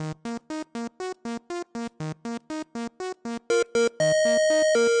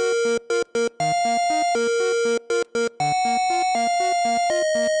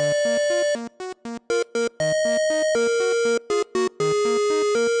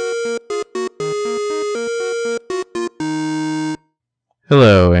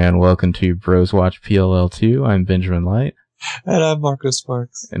Hello and welcome to Bros Watch PLL2. I'm Benjamin Light. And I'm Marcus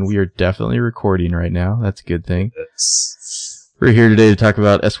Sparks. And we are definitely recording right now. That's a good thing. Yes. We're here today to talk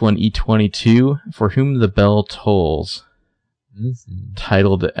about S1E22, For Whom the Bell Tolls.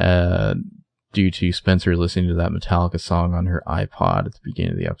 Titled due to Spencer listening to that Metallica song on her iPod at the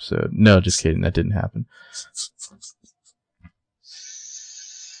beginning of the episode. No, just kidding. That didn't happen.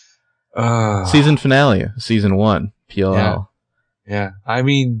 Season finale, Season 1, PLL. Yeah, I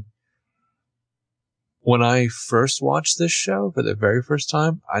mean, when I first watched this show for the very first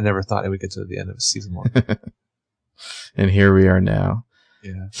time, I never thought it would get to the end of season 1. And here we are now.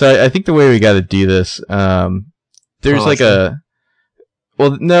 Yeah. So I think the way we got to do this, there's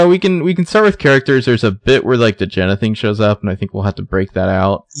we can start with characters. There's a bit where like the Jenna thing shows up, and I think we'll have to break that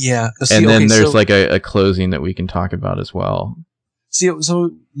out. Yeah. And then there's like a closing that we can talk about as well.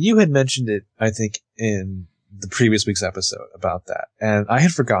 So you had mentioned it, I think, in the previous week's episode about that, and I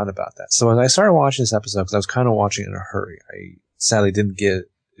had forgotten about that. So as I started watching this episode, because I was kind of watching it in a hurry, I sadly didn't get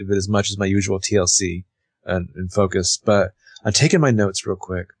it as much as my usual TLC and focus, but I'm taking my notes real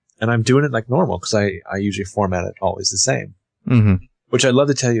quick, and I'm doing it like normal, because I usually format it always the same. Mm-hmm. Which I'd love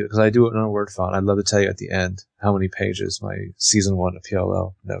to tell you, because I do it in a Word font. I'd love to tell you at the end how many pages my season 1 of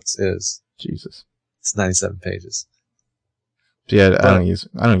PLL notes is. Jesus. It's 97 pages. Yeah, I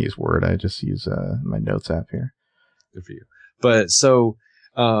don't use Word. I just use my notes app here. Good for you. But so,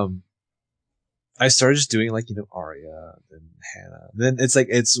 I started just doing like, Arya and Hannah. Then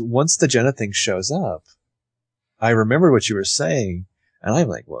it's once the Jenna thing shows up, I remember what you were saying, and I'm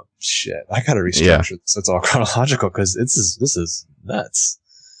like, well, shit, I gotta restructure this. It's all chronological, because this is nuts.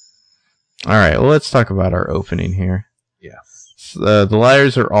 All right, well, let's talk about our opening here. Yeah. The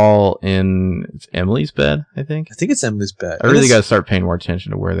liars are all in Emily's bed, I think. I think it's Emily's bed. I really got to start paying more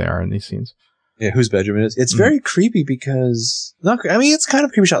attention to where they are in these scenes. Yeah, whose bedroom it is. It's very creepy because... it's kind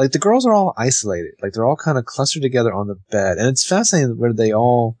of creepy shot. Like, the girls are all isolated. Like, they're all kind of clustered together on the bed. And it's fascinating where they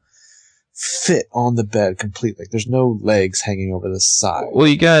all fit on the bed completely. Like, there's no legs hanging over the side. Well,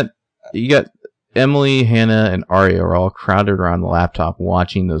 you got Emily, Hannah, and Arya are all crowded around the laptop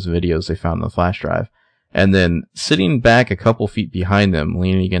watching those videos they found on the flash drive. And then sitting back a couple feet behind them,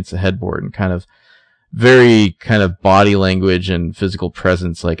 leaning against the headboard and kind of very kind of body language and physical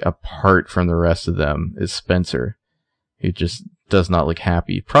presence, like apart from the rest of them, is Spencer, who just does not look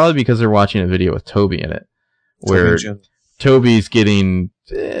happy. Probably because they're watching a video with Toby in it, where Toby's getting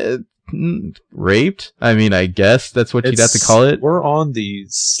raped. I mean, I guess that's what you'd have to call it. We're on the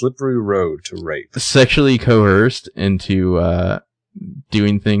slippery road to rape. Sexually coerced into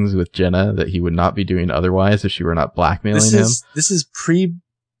doing things with Jenna that he would not be doing otherwise if she were not blackmailing him. This is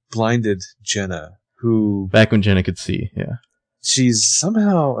pre-blinded Jenna, who... Back when Jenna could see, yeah. She's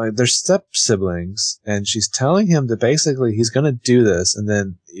somehow... they're step-siblings, and she's telling him that basically he's going to do this, and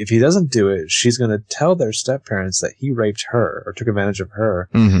then if he doesn't do it, she's going to tell their step-parents that he raped her, or took advantage of her.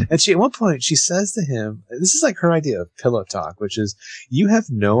 Mm-hmm. And at one point, she says to him... This is like her idea of pillow talk, which is, you have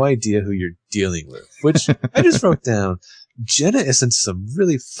no idea who you're dealing with. Which I just wrote down... Jenna is into some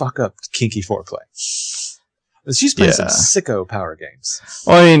really fuck-up kinky foreplay. She's playing some sicko power games.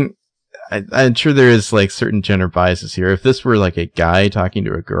 Well, I mean, I'm sure there is like certain gender biases here. If this were like a guy talking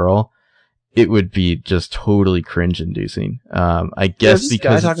to a girl, it would be just totally cringe-inducing. I guess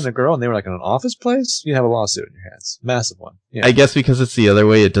because guy talking to a girl and they were like in an office place, you have a lawsuit in your hands, massive one. Yeah. I guess because it's the other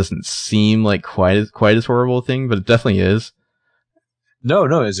way, it doesn't seem like quite as horrible a thing, but it definitely is. No,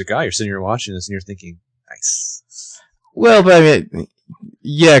 as a guy, you're sitting here watching this and you're thinking, nice. Well, but I mean,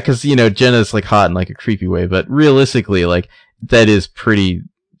 yeah, because, Jenna's like hot in like a creepy way, but realistically, like, that is pretty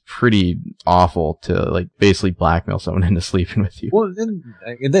awful to like basically blackmail someone into sleeping with you. Well,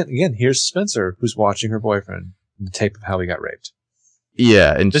 and then again, here's Spencer, who's watching her boyfriend the tape of how he got raped.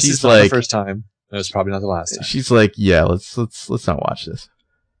 Yeah, and this she's is not the first time. It was probably not the last time. She's like, yeah, let's not watch this.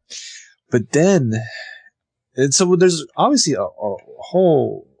 But then, and so there's obviously a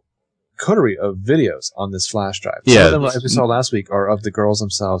whole coterie of videos on this flash drive. Some of them, like we saw last week, are of the girls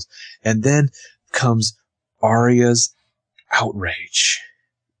themselves. And then comes Arya's outrage.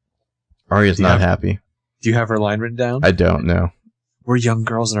 Arya's not happy. Do you have her line written down? I don't know. We're young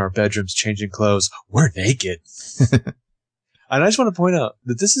girls in our bedrooms changing clothes. We're naked. And I just want to point out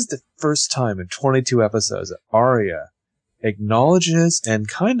that this is the first time in 22 episodes that Arya acknowledges and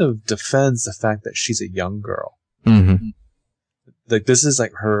kind of defends the fact that she's a young girl. Mm-hmm. Like, this is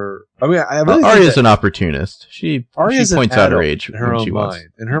like her... I mean, I really Arya's an opportunist. She points out her age in her own mind.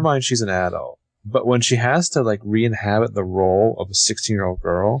 In her mind, she's an adult. But when she has to like re-inhabit the role of a 16-year-old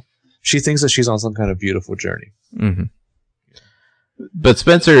girl, she thinks that she's on some kind of beautiful journey. Mm-hmm. But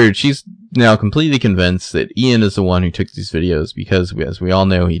Spencer, she's now completely convinced that Ian is the one who took these videos because, as we all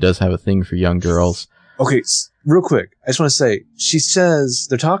know, he does have a thing for young girls. Okay, real quick, I just want to say, she says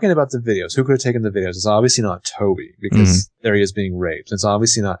they're talking about the videos. Who could have taken the videos? It's obviously not Toby because there he is being raped. It's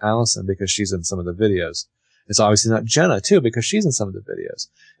obviously not Allison because she's in some of the videos. It's obviously not Jenna too because she's in some of the videos.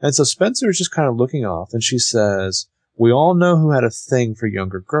 And so Spencer is just kind of looking off, and she says, "We all know who had a thing for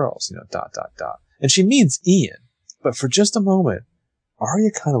younger girls." And she means Ian, but for just a moment, Arya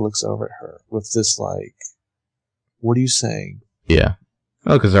kind of looks over at her with this like, "What are you saying?" Yeah.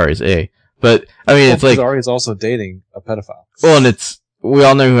 Oh, because Arya's A. But, I mean, it's like... Arya's also dating a pedophile. Well, and we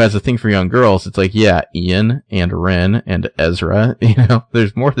all know who has a thing for young girls. It's like, yeah, Ian and Ren and Ezra.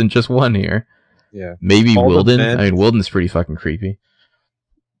 There's more than just one here. Yeah. Maybe all Wilden. I mean, Wilden's pretty fucking creepy.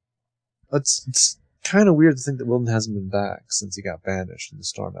 It's kind of weird to think that Wilden hasn't been back since he got banished in the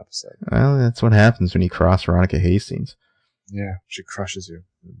Storm episode. Well, that's what happens when you cross Veronica Hastings. Yeah, she crushes you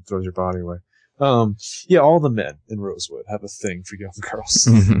and throws your body away. Yeah, all the men in Rosewood have a thing for young girls.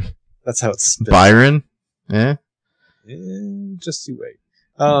 That's how it's spent. Byron? Yeah? Just you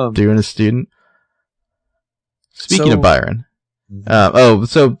wait. Doing a student? Speaking of Byron.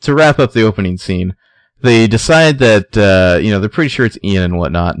 So to wrap up the opening scene, they decide that, they're pretty sure it's Ian and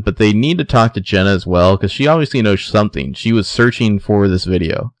whatnot, but they need to talk to Jenna as well, because she obviously knows something. She was searching for this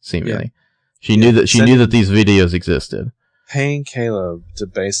video, seemingly. Yeah. She knew that these videos existed. Paying Caleb to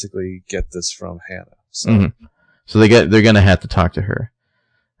basically get this from Hannah. So, so they're gonna have to talk to her.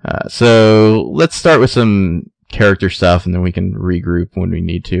 So let's start with some character stuff, and then we can regroup when we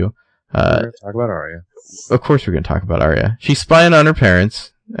need to. We're gonna talk about Arya. Of course we're going to talk about Arya. She's spying on her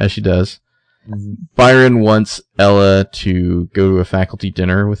parents, as she does. Byron wants Ella to go to a faculty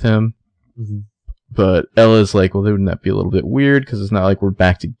dinner with him. But Ella's like, well, wouldn't that be a little bit weird? Because it's not like we're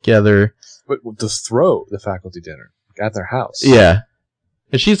back together. But to throw the faculty dinner at their house. Yeah.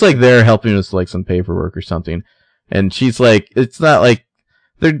 And she's like there helping us like some paperwork or something. And she's like, it's not like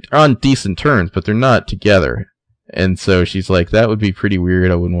they're on decent terms, but they're not together. And so she's like, that would be pretty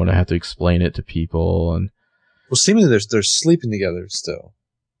weird. I wouldn't want to have to explain it to people. And well, seemingly they're sleeping together still.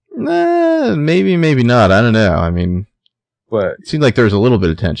 Maybe not. I don't know. I mean, but it seemed like there was a little bit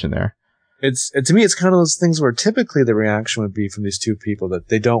of tension there. To me, it's kind of those things where typically the reaction would be from these two people that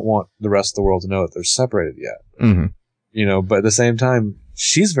they don't want the rest of the world to know that they're separated yet. But at the same time,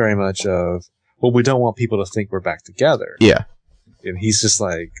 she's very much of, well, we don't want people to think we're back together. Yeah. And he's just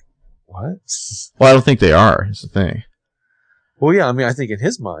like, what? Well, I don't think they are, is the thing. Well, yeah, I mean, I think in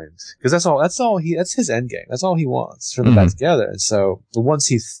his mind, because that's his end game. That's all he wants, for them back together. And so once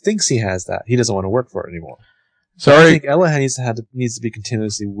he thinks he has that, he doesn't want to work for it anymore. So I think Ella needs to be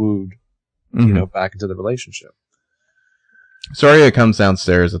continuously wooed, back into the relationship. So Arya comes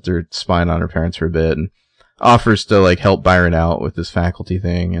downstairs after spying on her parents for a bit and offers to like help Byron out with this faculty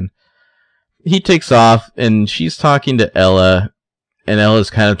thing, and he takes off, and she's talking to Ella. And Ella's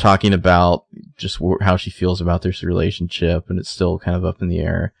kind of talking about just how she feels about this relationship, and it's still kind of up in the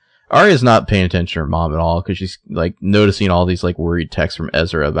air. Arya's not paying attention to her mom at all, because she's like noticing all these like worried texts from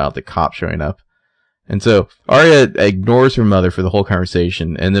Ezra about the cop showing up. And so Arya ignores her mother for the whole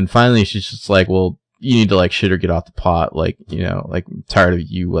conversation, and then finally she's just like, well, you need to like shit or get off the pot, like, like I'm tired of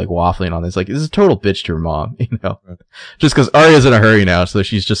you like waffling on this. Like, this is a total bitch to her mom, just because Arya's in a hurry now, so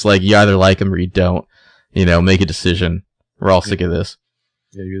she's just like, you either like him or you don't, make a decision. We're all sick of this.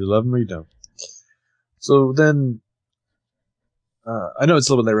 Yeah, you either love him or you don't. So then, I know it's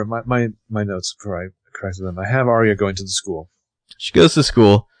a little bit later. My notes before I corrected them. I have Arya going to the school. She goes to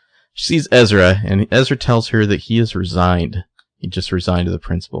school. She sees Ezra, and Ezra tells her that he has resigned. He just resigned to the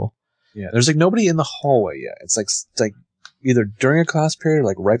principal. Yeah, there's like nobody in the hallway yet. It's like either during a class period or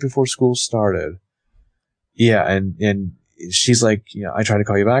like right before school started. Yeah, and she's like, I tried to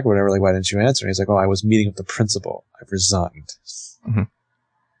call you back or whatever, like, why didn't you answer? And he's like, oh, I was meeting with the principal. I've resigned.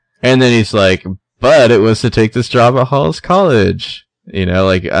 And then he's like, but it was to take this job at Hollis College.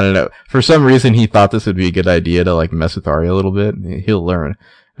 Like, I don't know. For some reason, he thought this would be a good idea to, like, mess with Arya a little bit. He'll learn.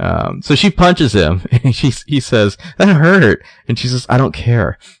 So she punches him, and he says, that hurt. And she says, I don't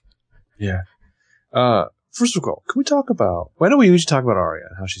care. Yeah. First of all, can we talk about, why don't we usually talk about Arya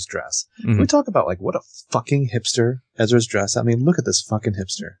and how she's dressed? Can we talk about, like, what a fucking hipster Ezra's dressed? I mean, look at this fucking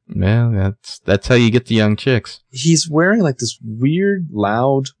hipster. Man, that's how you get the young chicks. He's wearing, like, this weird,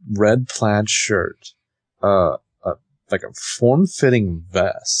 loud, red plaid shirt. Like a form-fitting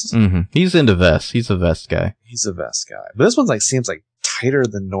vest. He's into vests. He's a vest guy. But this one's, like, seems, like, tighter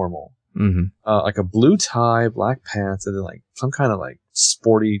than normal. Like a blue tie, black pants, and then, like, some kind of, like,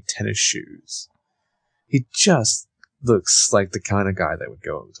 sporty tennis shoes. He just looks like the kind of guy that would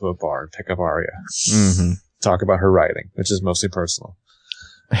go to a bar and pick up Arya. Talk about her writing, which is mostly personal.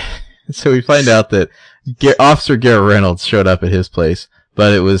 So we find out that Officer Garrett Reynolds showed up at his place,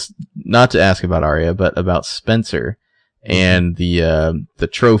 but it was not to ask about Arya, but about Spencer and the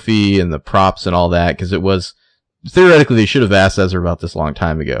trophy and the props and all that, because it was, theoretically, they should have asked Ezra about this a long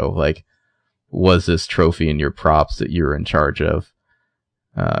time ago. Like, was this trophy and your props that you were in charge of?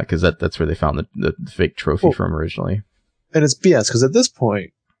 Because that's where they found the fake trophy from originally. And it's BS, because at this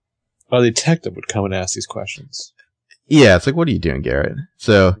point, a detective would come and ask these questions. Yeah, it's like, what are you doing, Garrett?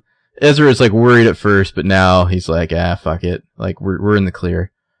 So Ezra is like worried at first, but now he's like, fuck it. Like, we're in the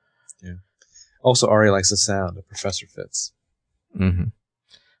clear. Yeah. Also, Arya likes the sound of Professor Fitz.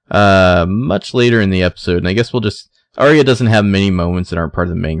 Mm-hmm. Much later in the episode, and I guess Arya doesn't have many moments that aren't part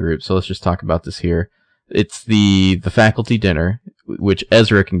of the main group, so let's just talk about this here. It's the faculty dinner, which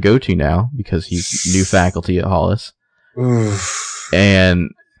Ezra can go to now because he's new faculty at Hollis.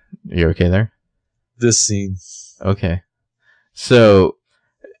 And you okay there? This scene. Okay. So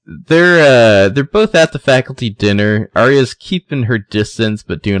they're both at the faculty dinner. Arya's keeping her distance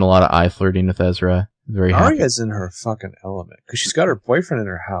but doing a lot of eye flirting with Ezra. Very happy. Arya's in her fucking element because she's got her boyfriend in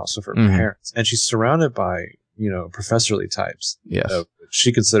her house with her parents, and she's surrounded by, professorly types. Yes.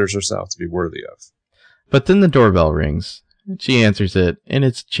 She considers herself to be worthy of. But then the doorbell rings. She answers it, and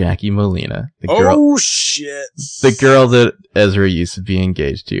it's Jackie Molina. Shit. The girl that Ezra used to be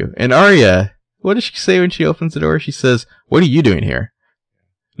engaged to. And Arya, what does she say when she opens the door? She says, "What are you doing here?"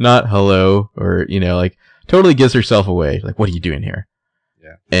 Not hello, or, totally gives herself away. Like, what are you doing here?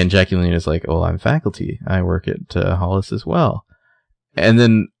 Yeah. And Jackie Molina's like, "Oh, I'm faculty. I work at Hollis as well." And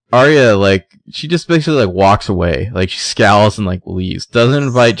then Arya, she just basically, walks away. She scowls and, leaves. Doesn't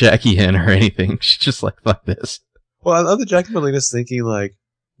invite Jackie in or anything. She's just like, fuck this. Well, I love that Jackie Molina's thinking,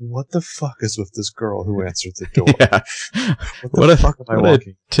 what the fuck is with this girl who answered the door? Yeah. What the fuck am I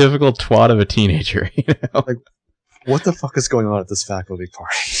walking? A typical twat of a teenager, what the fuck is going on at this faculty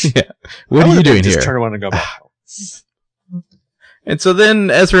party? Yeah. What are you doing here? Just turn around and go back home. And so then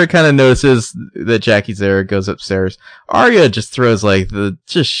Ezra kind of notices that Jackie's there, goes upstairs. Arya just throws the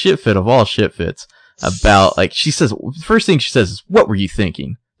just shit fit of all shit fits about, she says, the first thing she says is, "What were you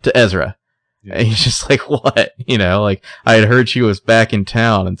thinking?" to Ezra. Yeah. And he's just like, "What?" I had heard she was back in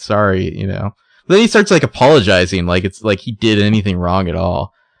town and sorry, Then he starts apologizing, it's like he did anything wrong at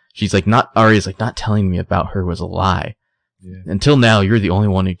all. She's Arya's not telling me about her was a lie. Yeah. Until now, you're the only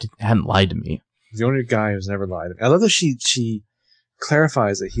one who hadn't lied to me. The only guy who's never lied to me. I love that she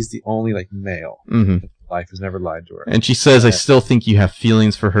clarifies that he's the only male in life who's never lied to her. And she says, "I still think you have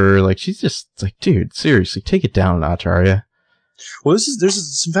feelings for her." She's just dude, seriously, take it down a notch, Arya. Well,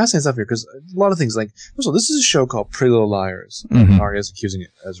 there's some fascinating stuff here because a lot of things first of all, this is a show called Pretty Little Liars. And Arya's accusing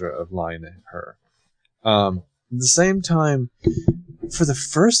Ezra of lying to her. At the same time, for the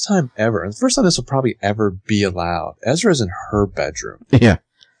first time ever, and the first time this will probably ever be allowed, Ezra's in her bedroom. Yeah.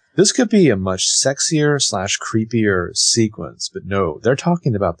 This could be a much sexier / creepier sequence, but no, they're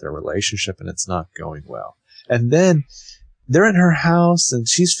talking about their relationship and it's not going well. And then they're in her house and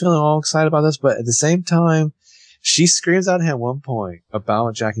she's feeling all excited about this, but at the same time, she screams out at him at one point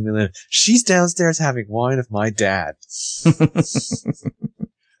about Jackie Molina. She's downstairs having wine with my dad.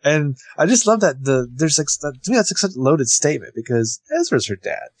 And I just love that there's to me that's such a loaded statement because Ezra's her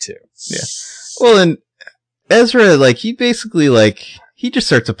dad too. Yeah. Well, and Ezra, he basically he just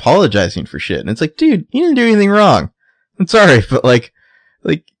starts apologizing for shit. And it's dude, you didn't do anything wrong. I'm sorry, but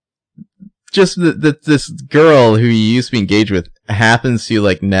just that this girl who you used to be engaged with happens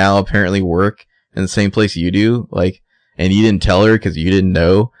to now apparently work in the same place you do, and you didn't tell her because you didn't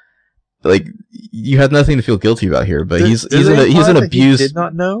know. You have nothing to feel guilty about here, but he's an abused. He did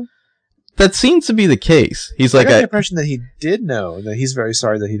not know? That seems to be the case. He's I got the impression that he did know, and that he's very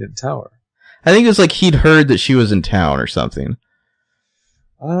sorry that he didn't tell her. I think it was he'd heard that she was in town or something.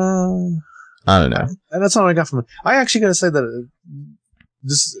 I don't know. And that's all I got from it. I actually got to say that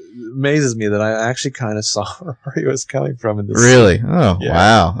this amazes me that I actually kind of saw where he was coming from in this. Really? Scene. Oh, yeah.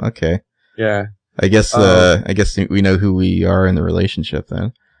 Wow. Okay. Yeah. I guess we know who we are in the relationship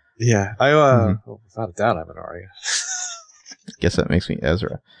then. Yeah. Without a doubt, I'm an Arya. I guess that makes me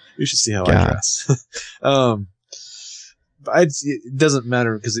Ezra. You should see how I dress. It doesn't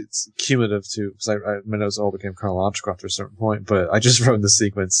matter because it's cumulative too. Because my notes all became chronological after a certain point. But I just wrote in the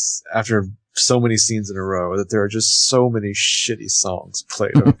sequence after so many scenes in a row that there are just so many shitty songs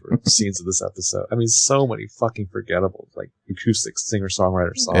played over scenes of this episode. I mean, so many fucking forgettable acoustic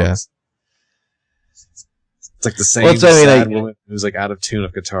singer-songwriter songs. Yeah. It's the same sad woman who's out of tune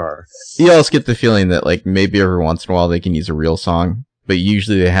of guitar. You also get the feeling that maybe every once in a while they can use a real song, but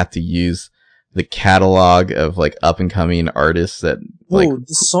usually they have to use the catalog of up and coming artists that the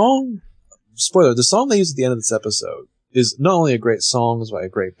song they use at the end of this episode is not only a great song, it's by a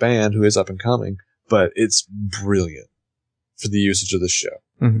great band who is up and coming, but it's brilliant for the usage of the show.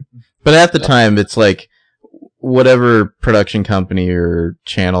 Mm-hmm. But at the time, it's like whatever production company or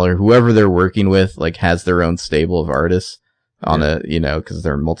channel or whoever they're working with, like, has their own stable of artists on it, you know, because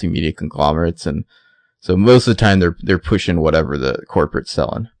they're multimedia conglomerates, and so most of the time they're pushing whatever the corporate's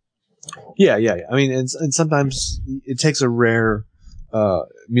selling. Yeah. I mean, and sometimes it takes a rare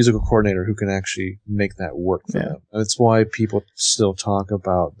musical coordinator who can actually make that work for them. And it's why people still talk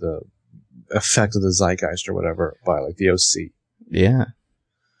about the effect of the zeitgeist or whatever by like the OC. Yeah.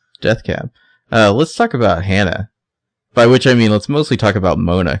 Death Cab. Let's talk about Hannah. By which I mean, let's mostly talk about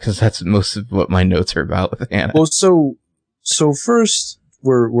Mona, because that's most of what my notes are about with Hannah. Well, so first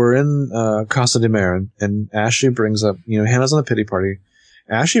we're in Casa de Marin, and Ashley brings up, you know, Hannah's on a pity party.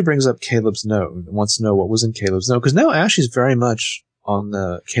 Ashley brings up Caleb's note and wants to know what was in Caleb's note, because now Ashley's very much on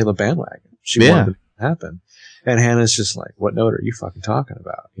the Caleb bandwagon. She wanted it to happen. And Hannah's just like, what note are you fucking talking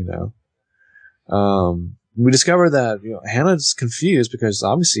about, you know? We discover that, you know, Hannah's confused because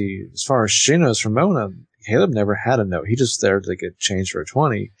obviously, as far as she knows from Mona, Caleb never had a note. He just there to get changed for a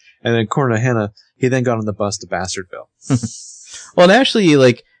 20. And then according to Hannah, he then got on the bus to Bastardville. Well, and Ashley,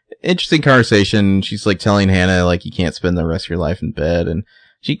 like, interesting conversation. She's like telling Hannah, like, you can't spend the rest of your life in bed. And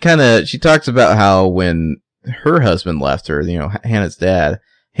she talks about how when her husband left her, you know, Hannah's dad,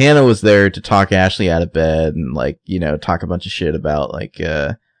 Hannah was there to talk Ashley out of bed and, like, you know, talk a bunch of shit about, like,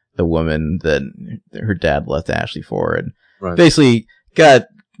 the woman that her dad left Ashley for, and basically got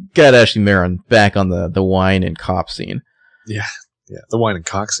Ashley Marin back on the wine and cop scene. Yeah. The wine and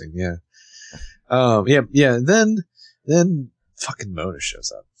cock scene. Yeah. Then fucking Mona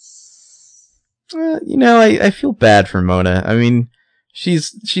shows up. You know, I feel bad for Mona. I mean,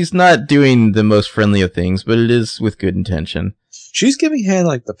 she's not doing the most friendly of things, but it is with good intention. She's giving Hannah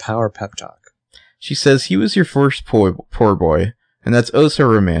like the power pep talk. She says, he was your first poor boy, and that's oh so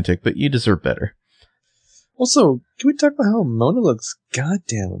romantic, but you deserve better. Also, can we talk about how Mona looks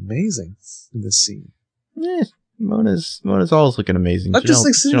goddamn amazing in this scene? Yeah, Mona's always looking amazing. I'm just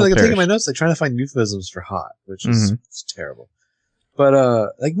like sitting like I'm taking my notes, like trying to find euphemisms for hot, which is it's terrible. But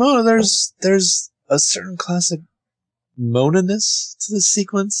like Mona, there's a certain classic Mona-ness to this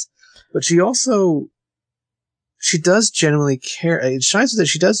sequence, but she does genuinely care. It shines that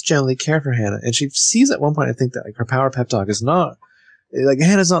she does genuinely care for Hannah, and she sees at one point, I think, that like her power pep talk is not like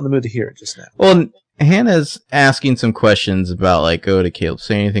Hannah's not in the mood to hear it just now. Well, Hannah's asking some questions about like, oh, did Caleb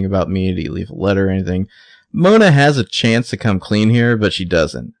say anything about me? Did he leave a letter or anything? Mona has a chance to come clean here, but she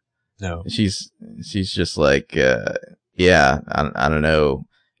doesn't. No, she's just like, yeah, I don't know.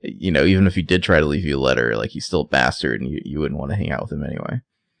 You know, even if he did try to leave you a letter, like, he's still a bastard, and you wouldn't want to hang out with him anyway.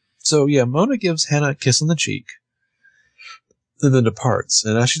 So yeah, Mona gives Hannah a kiss on the cheek, and then departs.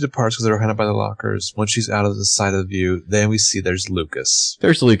 And as she departs, because they're kind of by the lockers, once she's out of the side of the view, then we see there's Lucas.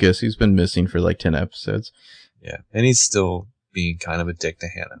 There's Lucas. He's been missing for like 10 episodes. Yeah, and he's still being kind of a dick to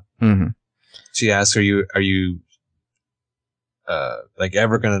Hannah. Mm-hmm. She asks, "Are you like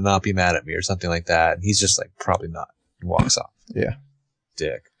ever gonna not be mad at me or something like that?" And he's just like, "Probably not," and walks off. Yeah,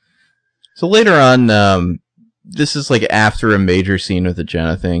 dick. So later on, this is like after a major scene with the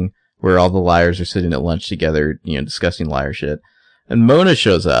Jenna thing, where all the liars are sitting at lunch together, you know, discussing liar shit. And Mona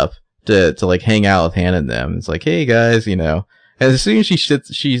shows up to like hang out with Hannah and them. It's like, hey guys, you know. And as soon as she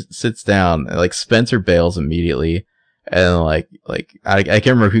sits down, like Spencer bails immediately, and like I can't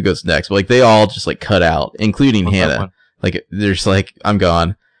remember who goes next, but like they all just like cut out, including Hannah. Like they're just like, I'm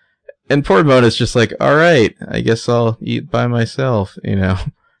gone. And poor Mona's just like, all right, I guess I'll eat by myself, you know.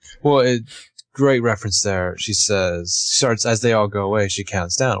 Well, great reference there. She starts as they all go away, she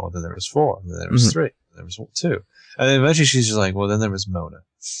counts down. Well, then there was 4, and then there was 3, and there was 2. And then eventually she's just like, well, then there was Mona.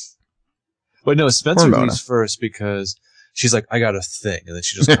 But no, Spencer leaves first because she's like, I got a thing. And then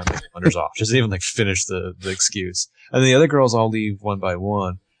she just kind of wanders off. She doesn't even like finish the excuse. And the other girls all leave one by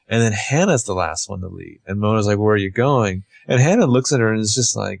one. And then Hannah's the last one to leave. And Mona's like, where are you going? And Hannah looks at her and is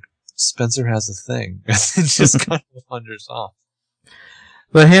just like, Spencer has a thing. And then just kind of wanders off.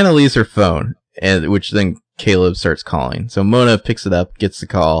 But Hannah leaves her phone, which then Caleb starts calling. So Mona picks it up, gets the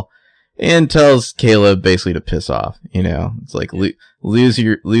call, and tells Caleb basically to piss off. You know, it's like,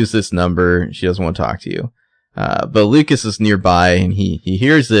 lose this number. She doesn't want to talk to you. But Lucas is nearby, and he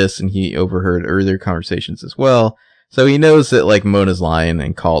hears this, and he overheard earlier conversations as well. So he knows that like Mona's lying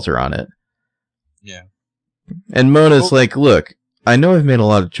and calls her on it. Yeah. And Mona's like, look, I know I've made a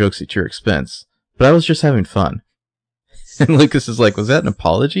lot of jokes at your expense, but I was just having fun. And Lucas is like, was that an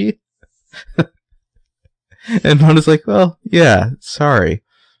apology? And Mona's like, well, yeah, sorry.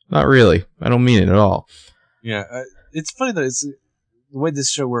 Not really. I don't mean it at all. Yeah. It's funny that it's the way this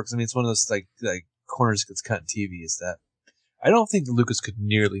show works. I mean, it's one of those like corners that's cut in TV is that I don't think Lucas could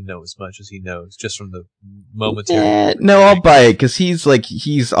nearly know as much as he knows just from the momentary. No, I'll buy it because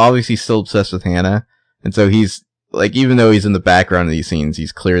he's obviously still obsessed with Hannah, and so he's like, even though he's in the background of these scenes,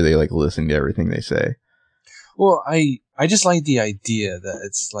 he's clearly like listening to everything they say. Well, I just like the idea that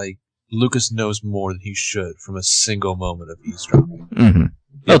it's like Lucas knows more than he should from a single moment of eavesdropping. Mm-hmm.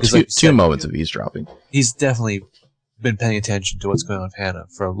 Yeah, two moments of eavesdropping. He's definitely been paying attention to what's going on with Hannah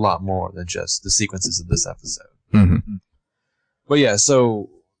for a lot more than just the sequences of this episode. Mm-hmm. But yeah, so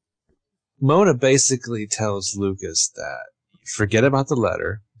Mona basically tells Lucas that forget about the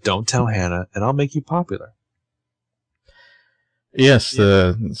letter, don't tell Hannah, and I'll make you popular. Yes,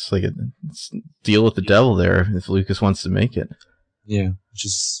 it's like it's deal with the devil there if Lucas wants to make it. Yeah, which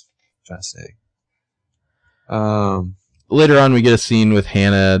is fascinating. Later on, we get a scene with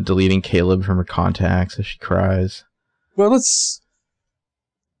Hannah deleting Caleb from her contacts as she cries. Well,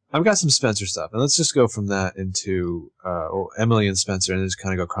 I've got some Spencer stuff, and let's just go from that into Emily and Spencer, and just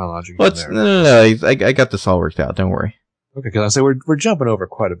kind of go chronologically from there. No. I got this all worked out. Don't worry. Okay, because I say we're jumping over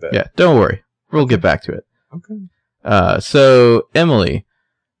quite a bit. Yeah, don't worry. We'll get back to it. Okay. So Emily.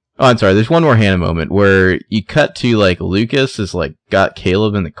 Oh, I'm sorry. There's one more Hannah moment where you cut to like Lucas is like got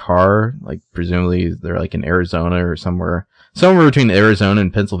Caleb in the car, like presumably they're like in Arizona or somewhere between Arizona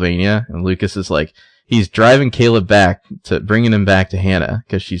and Pennsylvania, and Lucas is like he's driving Caleb back bringing him back to Hannah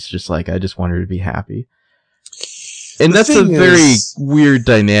because she's just like, I just want her to be happy. And that's a very weird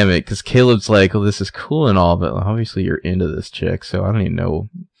dynamic because Caleb's like, well, this is cool and all, but obviously you're into this chick, so I don't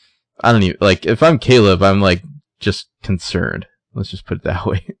even like if I'm Caleb, I'm like just concerned. Let's just put it that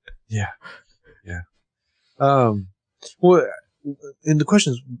way. Yeah. Well, and the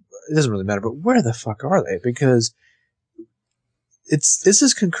question is, it doesn't really matter, but where the fuck are they? Because this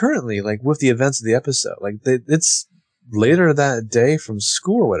is concurrently, like, with the events of the episode. Like, it's later that day from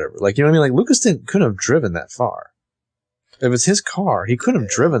school or whatever. Like, you know what I mean? Like, Lucas couldn't have driven that far. If it's his car, he couldn't have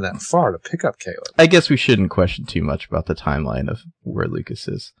driven that far to pick up Caleb. I guess we shouldn't question too much about the timeline of where Lucas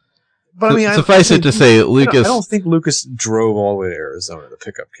is. But I mean, suffice it to say, Lucas. I don't think Lucas drove all the way to Arizona to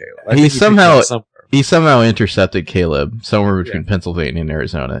pick up Caleb. He somehow intercepted Caleb somewhere between Pennsylvania and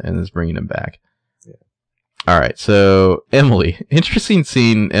Arizona and is bringing him back. Yeah. All right. So Emily, interesting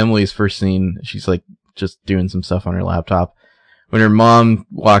scene. Emily's first scene. She's like just doing some stuff on her laptop when her mom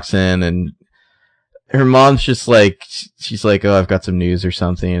walks in, and her mom's just like, she's like, oh, I've got some news or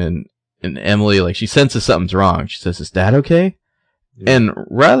something. And Emily, like, she senses something's wrong. She says, is Dad okay? Yeah. And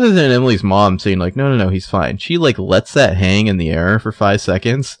rather than Emily's mom saying like, no, he's fine, she like lets that hang in the air for 5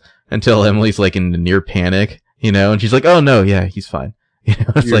 seconds until Emily's like in near panic, you know, and she's like, oh no, yeah, he's fine. You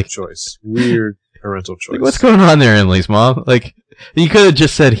know, it's weird choice. Weird parental choice. Like, what's going on there, Emily's mom? Like, you could have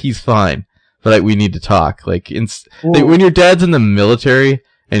just said he's fine, but like, we need to talk. Like, like, when your dad's in the military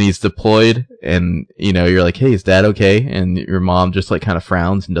and he's deployed, and you know, you're like, hey, is Dad okay? And your mom just like kind of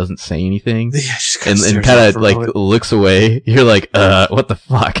frowns and doesn't say anything, and kind of like looks away. You're like, what the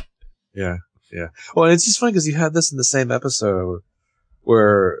fuck? Yeah. Well, it's just funny because you had this in the same episode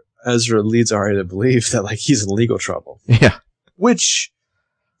where Ezra leads Arya to believe that like he's in legal trouble. Yeah. Which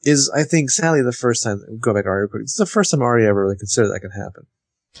is, I think, sadly the first time. Go back to Arya quick. It's the first time Arya ever really considered that could happen.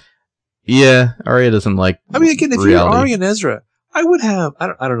 Yeah, Arya doesn't like. I mean, again, if you're Arya and Ezra, I would have,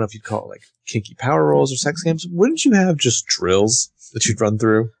 I don't know if you'd call it like kinky power rolls or sex games. Wouldn't you have just drills that you'd run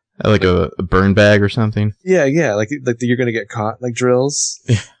through? Like a burn bag or something? Yeah. Like you're going to get caught, like drills.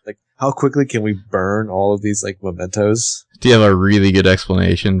 Yeah. Like, how quickly can we burn all of these like mementos? Do you have a really good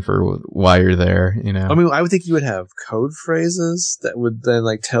explanation for why you're there, you know? I mean, I would think you would have code phrases that would then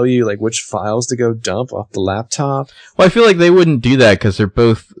like tell you like which files to go dump off the laptop. Well, I feel like they wouldn't do that because they're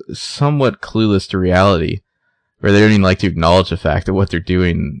both somewhat clueless to reality, where they don't even like to acknowledge the fact that what they're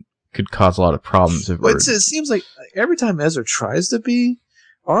doing could cause a lot of problems. Well, it seems like every time Ezra tries to be,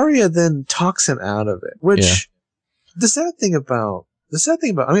 Arya then talks him out of it. Which the sad thing about,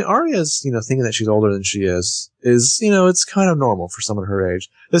 I mean, Arya's, you know, thinking that she's older than she is, you know, it's kind of normal for someone her age.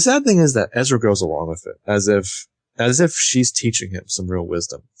 The sad thing is that Ezra goes along with it as if she's teaching him some real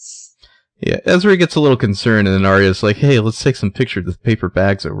wisdom. Yeah, Ezra gets a little concerned, and then Arya's like, hey, let's take some pictures with paper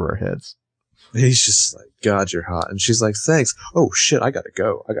bags over our heads. And he's just like, God, you're hot. And she's like, thanks. Oh, shit, I gotta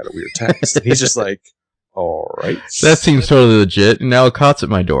go. I got a weird text. And he's just like, all right. That seems totally legit. And now a cot's at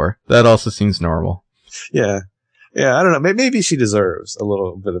my door. That also seems normal. Yeah, I don't know. Maybe she deserves a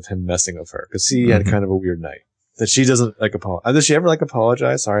little bit of him messing with her, because she had kind of a weird night. That she doesn't like apologize. Does she ever like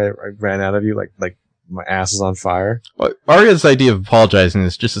apologize? Sorry, I ran out of you. Like my ass is on fire. Well, Arya's idea of apologizing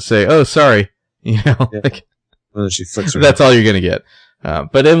is just to say, oh, sorry. You know, like, and then she flicks her. That's all you're gonna get.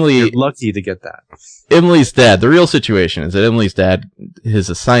 But Emily, you're lucky to get that. Emily's dad, the real situation is that Emily's dad, his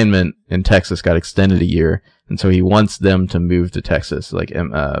assignment in Texas got extended a year, and so he wants them to move to Texas, like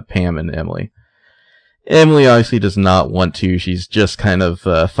Pam and Emily. Emily obviously does not want to. She's just kind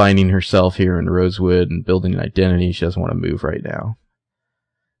of finding herself here in Rosewood and building an identity. She doesn't want to move right now.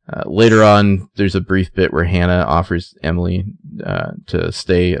 Later on, there's a brief bit where Hannah offers Emily to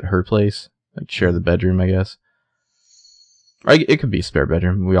stay at her place, like share the bedroom, I guess. It could be a spare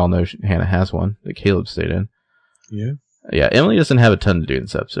bedroom. We all know Hannah has one that Caleb stayed in. Yeah. Yeah, Emily doesn't have a ton to do in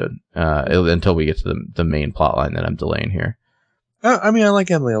this episode until we get to the main plot line that I'm delaying here. I mean, I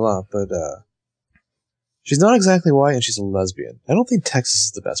like Emily a lot, but she's not exactly white and she's a lesbian. I don't think Texas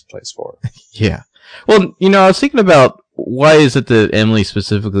is the best place for her. Yeah. Well, I was thinking about why is it that Emily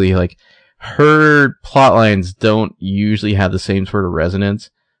specifically, like, her plot lines don't usually have the same sort of resonance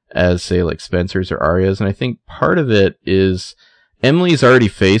as, say, like Spencer's or Arya's, and I think part of it is Emily's already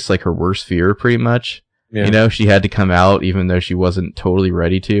faced like her worst fear pretty much. Yeah. She had to come out even though she wasn't totally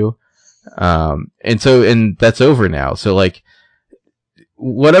ready to. And that's over now. So like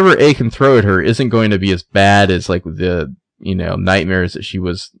whatever A can throw at her isn't going to be as bad as like the, nightmares that she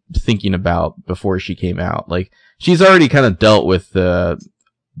was thinking about before she came out. Like she's already kind of dealt with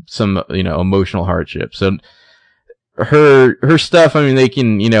some, emotional hardship. So her stuff, I mean, they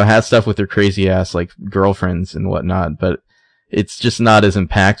can, have stuff with their crazy ass, like, girlfriends and whatnot, but it's just not as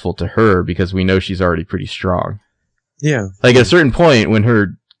impactful to her because we know she's already pretty strong. Yeah. Like, at a certain point, when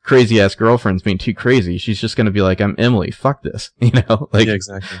her crazy ass girlfriend's being too crazy, she's just gonna be like, I'm Emily, fuck this, Like, yeah,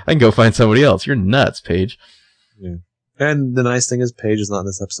 exactly. I can go find somebody else. You're nuts, Paige. Yeah. And the nice thing is, Paige is not in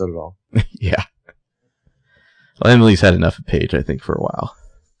this episode at all. Yeah. Well, Emily's had enough of Paige, I think, for a while.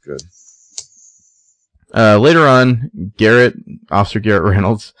 Good. Later on, Officer Garrett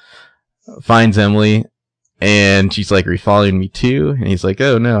Reynolds, finds Emily, and she's like, are you following me too? And he's like,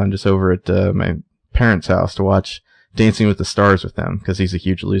 oh no, I'm just over at my parents' house to watch Dancing with the Stars with them, because he's a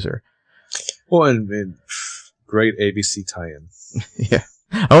huge loser. Well, and great ABC tie-in. Yeah.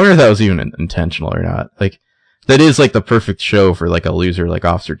 I wonder if that was even intentional or not. Like, that is like the perfect show for like a loser like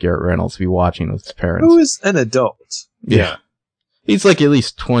Officer Garrett Reynolds to be watching with his parents. Who is an adult. Yeah. He's like at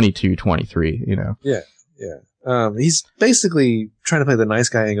least 22, 23, Yeah. Yeah. He's basically trying to play the nice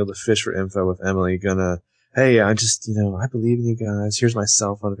guy angle to fish for info with Emily. Hey, I just, I believe in you guys. Here's my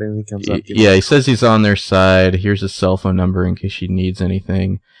cell phone if anything comes up. Yeah, he says he's on their side. Here's his cell phone number in case she needs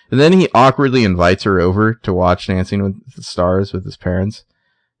anything. And then he awkwardly invites her over to watch Dancing with the Stars with his parents.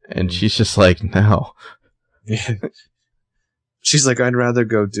 And she's just like, no. Yeah. She's like, I'd rather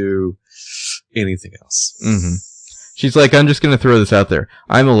go do anything else. Mm-hmm. She's like, I'm just going to throw this out there.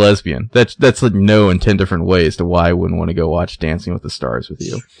 I'm a lesbian. That's like no in 10 different ways to why I wouldn't want to go watch Dancing with the Stars with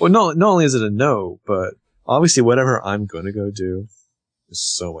you. Well, not only is it a no, but obviously whatever I'm going to go do is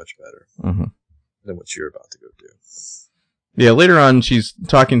so much better than what you're about to go do. Yeah, later on, she's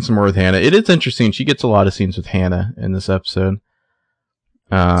talking some more with Hannah. It is interesting. She gets a lot of scenes with Hannah in this episode.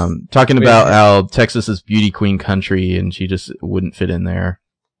 Talking about how Texas is beauty queen country and she just wouldn't fit in there.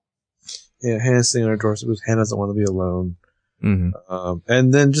 Yeah, Hannah's sitting on her doorstep because Hannah doesn't want to be alone. Mm-hmm.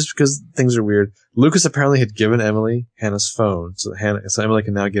 And then just because things are weird, Lucas apparently had given Emily Hannah's phone, so Emily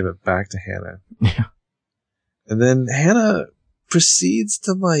can now give it back to Hannah. Yeah. And then Hannah proceeds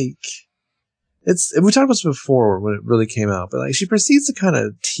to we talked about this before when it really came out, but like she proceeds to kind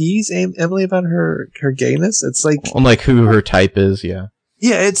of tease Emily about her gayness. It's like, on like who her type is, yeah.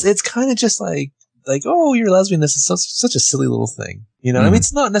 Yeah, it's kind of just like, oh, you're a lesbian. This is such a silly little thing, I mean,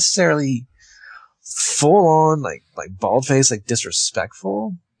 it's not necessarily full on like bald face, like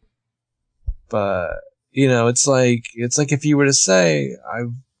disrespectful, but it's like if you were to say,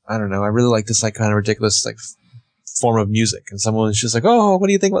 I don't know, I really like this like kind of ridiculous like form of music, and someone's just like, oh, what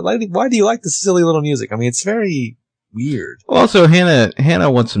do you think about, why do you like this silly little music? I mean, it's very weird. Well, also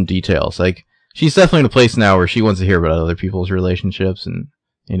Hannah wants some details. Like, she's definitely in a place now where she wants to hear about other people's relationships, and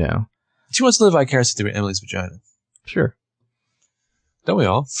she wants to live vicariously through Emily's vagina. Sure. Don't we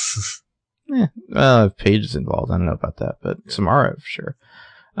all? Yeah. Well, if Paige is involved, I don't know about that, but Samara, for sure.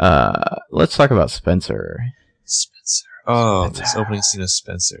 Let's talk about Spencer. Oh, this opening scene of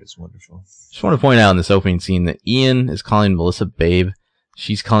Spencer is wonderful. Just want to point out in this opening scene that Ian is calling Melissa babe.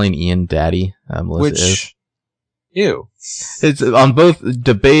 She's calling Ian daddy. Melissa is. Ew. It's on both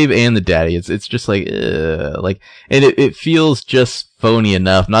the babe and the daddy. It's just like, and it feels just phony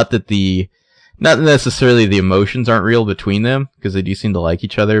enough. Not necessarily the emotions aren't real between them, because they do seem to like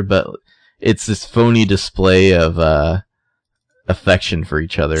each other, but it's this phony display of affection for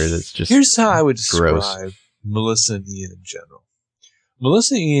each other that's just Here's how I would gross. describe Melissa and Ian in general.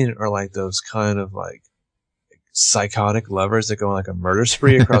 Melissa and Ian are like those kind of like psychotic lovers that go on like a murder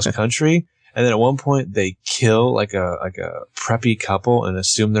spree across country, and then at one point they kill like a preppy couple and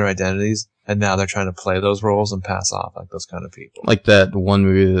assume their identities, and now they're trying to play those roles and pass off like those kind of people. Like that one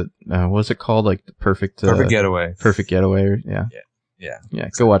movie that what was it called? Like the Perfect Getaway. Perfect Getaway. Yeah.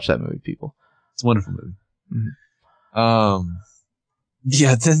 Go watch that movie, people. It's a wonderful movie. Mm-hmm.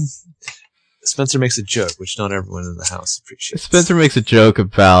 Yeah. Then Spencer makes a joke, which not everyone in the house appreciates. Spencer makes a joke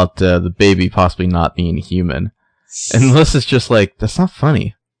about the baby possibly not being human. And Melissa's just like, that's not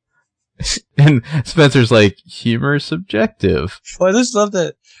funny. And Spencer's like, humor is subjective. Well, I just love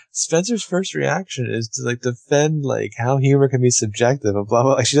that Spencer's first reaction is to like defend like how humor can be subjective and blah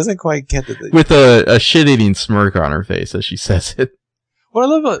blah. Like, she doesn't quite get that. With a shit-eating smirk on her face as she says it. What I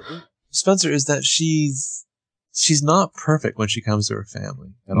love about Spencer is that she's not perfect when she comes to her family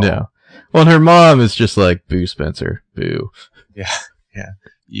at all. No. Well, and her mom is just like, boo, Spencer, boo. Yeah.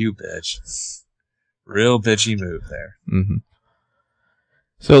 You bitch. Real bitchy move there. Mm-hmm.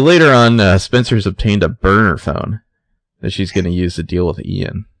 So later on, Spencer's obtained a burner phone that she's going to use to deal with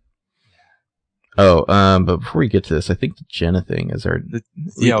Ian. Oh, but before we get to this, I think the Jenna thing is our...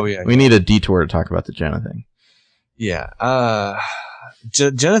 We need a detour to talk about the Jenna thing. Yeah.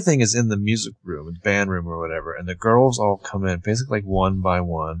 Jenna thing is in the music room, the band room or whatever, and the girls all come in, basically like one by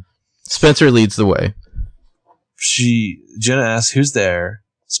one. Spencer leads the way. Jenna asks, who's there?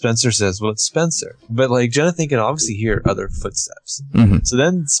 Spencer says, well, it's Spencer. But like Jenna can obviously hear other footsteps. Mm-hmm. So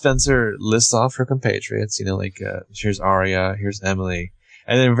then Spencer lists off her compatriots, here's Aria, here's Emily.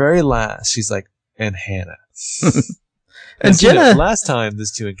 And then very last, she's like, and Hannah. And Jenna... last time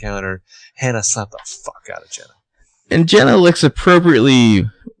these two encountered, Hannah slapped the fuck out of Jenna. And Jenna looks appropriately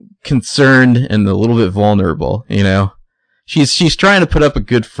concerned and a little bit vulnerable, She's trying to put up a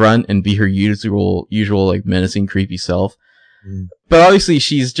good front and be her usual like menacing, creepy self. Mm. But obviously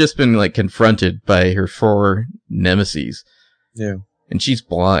she's just been like confronted by her 4 nemeses. Yeah. And she's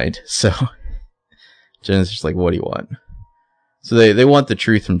blind, so Jenna's just like, what do you want? So they want the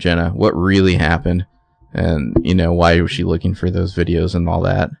truth from Jenna, what really happened, and why was she looking for those videos and all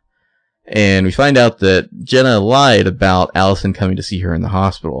that. And we find out that Jenna lied about Allison coming to see her in the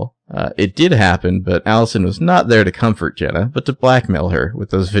hospital. It did happen, but Allison was not there to comfort Jenna, but to blackmail her with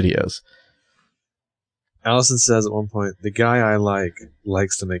those videos. Allison says at one point, the guy I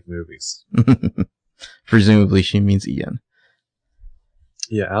likes to make movies. Presumably she means Ian.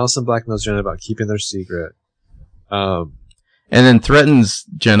 Yeah, Allison blackmails Jenna about keeping their secret. And then threatens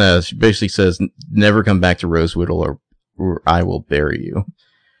Jenna. She basically says, never come back to Rosewood or I will bury you.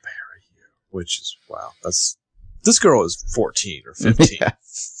 Which is, wow. This girl is 14 or 15. Yeah.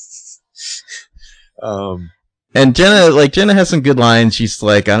 And Jenna has some good lines. She's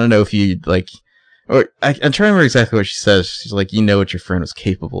like, I don't know if you or I'm trying to remember exactly what she says. She's like, what your friend was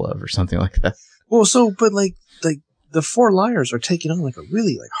capable of or something like that. Well, but the 4 liars are taking on like a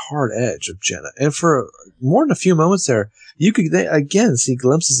really hard edge of Jenna. And for more than a few moments there, you could again see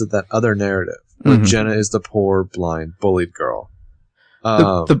glimpses of that other narrative where Jenna is the poor, blind, bullied girl.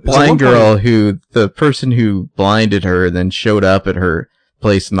 The blind girl the person who blinded her then showed up at her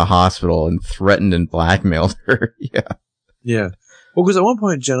place in the hospital and threatened and blackmailed her. Yeah. Well, because at one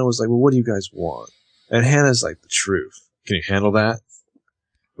point Jenna was like, well, what do you guys want? And Hannah's like, the truth. Can you handle that?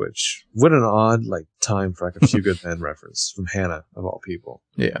 Which, what an odd time for a Few Good Men reference from Hannah, of all people.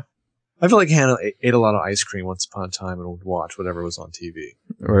 Yeah. I feel like Hannah ate a lot of ice cream once upon a time and would watch whatever was on TV.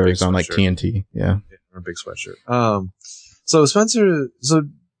 Or it was on TNT. Yeah. Or a big sweatshirt. So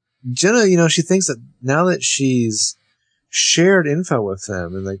Jenna, she thinks that now that she's shared info with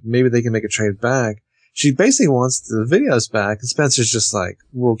them and maybe they can make a trade back, she basically wants the videos back, and Spencer's just like,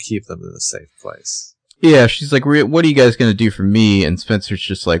 we'll keep them in a safe place. Yeah, she's like, what are you guys going to do for me? And Spencer's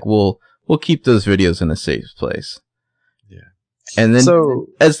just like, we'll keep those videos in a safe place. Yeah. And then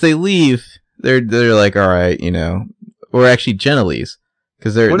as they leave, they're like, all right, or actually Jenna leaves.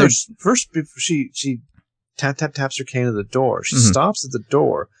 Because first she taps her cane at the door. She stops at the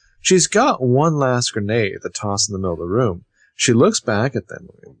door. She's got one last grenade to toss in the middle of the room. She looks back at them,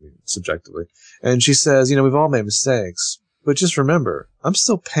 subjectively, and she says, we've all made mistakes, but just remember, I'm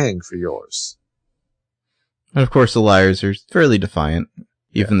still paying for yours. And of course, the liars are fairly defiant,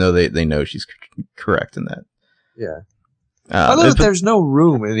 even though they know she's correct in that. Yeah. I love that there's no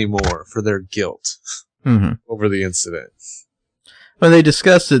room anymore for their guilt over the incident. When they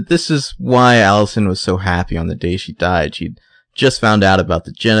discussed it, this is why Allison was so happy on the day she died. She'd just found out about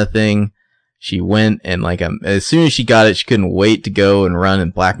the Jenna thing. She went and as soon as she got it, she couldn't wait to go and run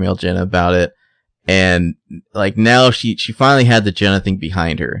and blackmail Jenna about it. And now she finally had the Jenna thing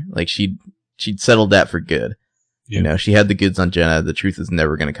behind her. She'd settled that for good. You know, she had the goods on Jenna. The truth is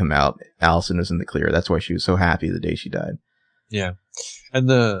never going to come out. Allison was in the clear. That's why she was so happy the day she died. Yeah. And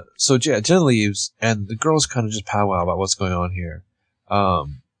Jenna leaves, and the girls kind of just powwow about what's going on here.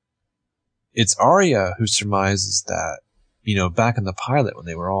 It's Arya who surmises that, you know, back in the pilot when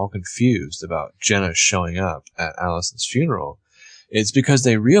they were all confused about Jenna showing up at Allison's funeral, it's because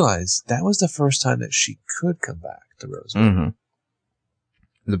they realized that was the first time that she could come back to Rosewood.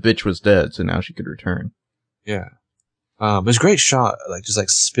 Mm-hmm. The bitch was dead, so now she could return. Yeah. It was a great shot, like just like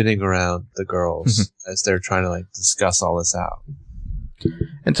spinning around the girls as they're trying to like discuss all this out.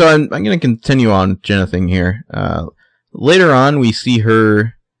 And so I'm going to continue on Jenna thing here. Later on, we see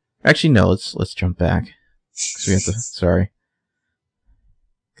her. Actually, no. Let's jump back. Cause we have to. Sorry,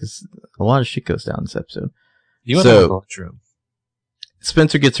 because a lot of shit goes down this episode. You went to the lunchroom.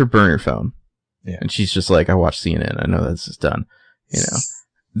 Spencer gets her burner phone, and she's just like, "I watched CNN. I know this is done." You know,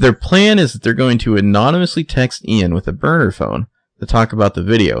 their plan is that they're going to anonymously text Ian with a burner phone to talk about the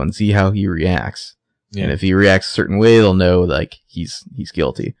video and see how he reacts. Yeah. And if he reacts a certain way, they'll know like he's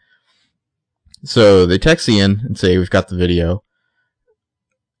guilty. So they text Ian and say, "We've got the video,"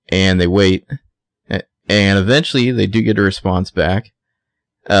 and they wait. And eventually, they do get a response back.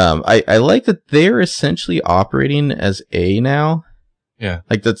 I like that they're essentially operating as A now. Yeah,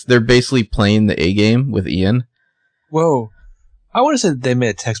 like they're basically playing the A game with Ian. Whoa, I want to say that they made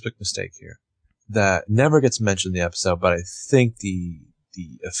a textbook mistake here that never gets mentioned in the episode, but I think the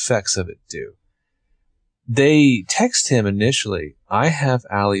effects of it do. They text him initially, "I have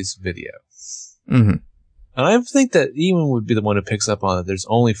Allie's video," and I think that Ian would be the one who picks up on it. There's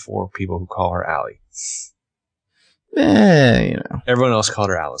only 4 people who call her Allie. You know. Everyone else called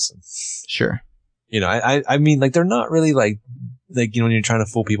her Allison. Sure. You know, I mean, like, they're not really like, you know, when you're trying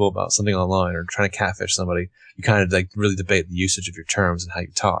to fool people about something online or trying to catfish somebody, you kind of, like, really debate the usage of your terms and how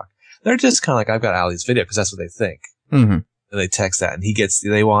you talk. They're just kind of like, "I've got Allie's video," because that's what they think. Mm-hmm. And they text that, and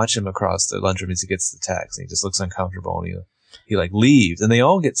they watch him across the lunchroom as he gets the text, and he just looks uncomfortable, and he like, leaves. And they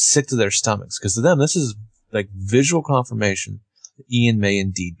all get sick to their stomachs, because to them, this is, like, visual confirmation that Ian may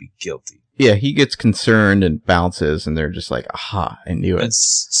indeed be guilty. Yeah, he gets concerned and bounces, and they're just like, "Aha, I knew it." And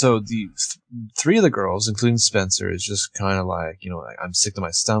so the 3 of the girls, including Spencer, is just kind of like, you know, like, "I'm sick to my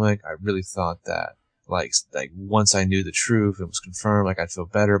stomach. I really thought that, like once I knew the truth, it was confirmed, like, I'd feel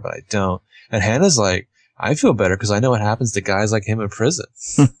better, but I don't." And Hannah's like, "I feel better because I know what happens to guys like him in prison."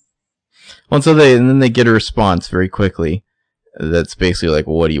 Well, so then they get a response very quickly that's basically like,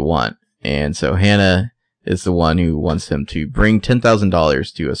 "What do you want?" And so Hannah is the one who wants him to bring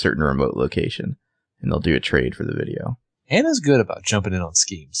 $10,000 to a certain remote location, and they'll do a trade for the video. Hannah's good about jumping in on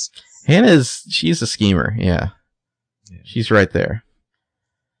schemes. She's a schemer, yeah. She's right there.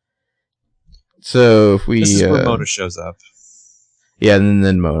 So if we... This is where Mona shows up. Yeah, and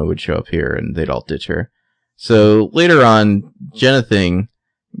then Mona would show up here, and they'd all ditch her. So later on, Jenna Thing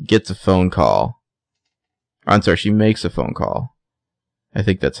gets a phone call. I'm sorry, she makes a phone call. I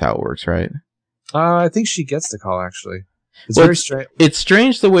think that's how it works, right? I think she gets the call, actually. It's very strange. It's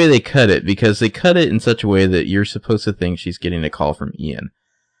strange the way they cut it, because they cut it in such a way that you're supposed to think she's getting a call from Ian.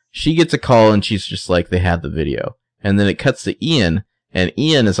 She gets a call, and she's just like, "They have the video." And then it cuts to Ian, and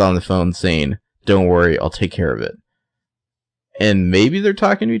Ian is on the phone saying, "Don't worry, I'll take care of it." And maybe they're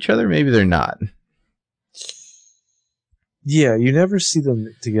talking to each other, maybe they're not. Yeah, you never see them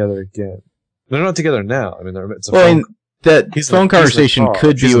together again. They're not together now. I mean, it's a that phone conversation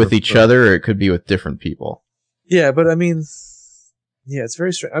could be with each other, or it could be with different people. Yeah, but I mean, yeah, it's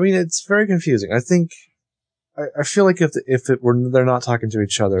very strange. I mean, it's very confusing. I think, I feel like if it were they're not talking to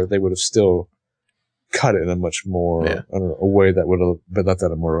each other, they would have still cut it in a much more, I don't know, a way that would have left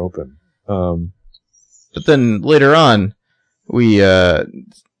that more open. But then later on, we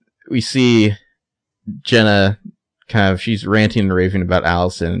see Jenna kind of, she's ranting and raving about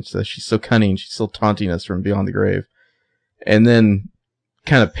Allison. So she's so cunning. She's still taunting us from beyond the grave. And then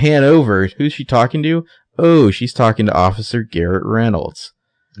kind of pan over. Who's she talking to? Oh, she's talking to Officer Garrett Reynolds.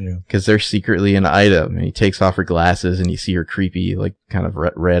 Yeah. Because they're secretly an item. And he takes off her glasses, and you see her creepy, like, kind of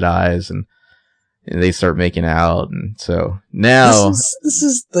red eyes, and they start making out. And so now... This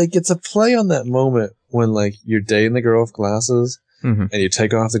is like, it's a play on that moment when, like, you're dating the girl with glasses, and you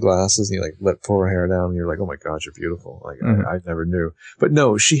take off the glasses, and you, like, pull her hair down, and you're like, "Oh my God, you're beautiful." Like, I never knew. But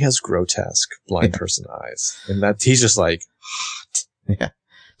no, she has grotesque blind person eyes. And that he's just like, hot. Yeah.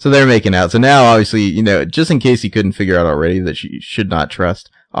 So they're making out. So now, obviously, you know, just in case he couldn't figure out already that she should not trust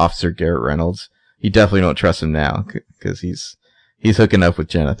Officer Garrett Reynolds, you definitely don't trust him now, because he's hooking up with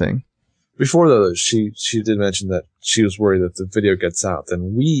Jenna Thing. Before, though, she did mention that she was worried that if the video gets out,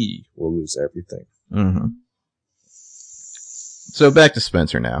 then we will lose everything. Mm-hmm. So back to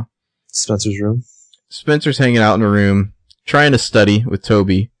Spencer now. Spencer's room. Spencer's hanging out in a room, trying to study with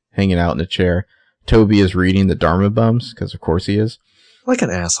Toby, hanging out in a chair. Toby is reading the Dharma Bums, because of course he is. Like an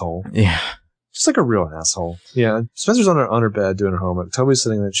asshole. Yeah. Just like a real asshole. Yeah. Spencer's on her bed doing her homework. Toby's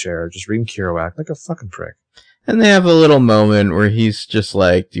sitting in a chair, just reading Kerouac like a fucking prick. And they have a little moment where he's just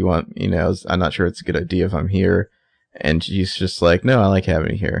like, do you want, I'm not sure it's a good idea if I'm here. And she's just like, no, I like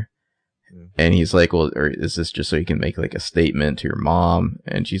having you here. Yeah. And he's like, well, or is this just so you can make like a statement to your mom?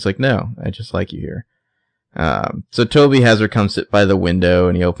 And she's like, no, I just like you here. So Toby has her come sit by the window,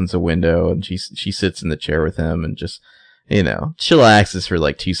 and he opens the window, and she sits in the chair with him and just, chillaxes for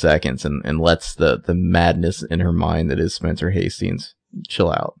like 2 seconds and lets the madness in her mind that is Spencer Hastings chill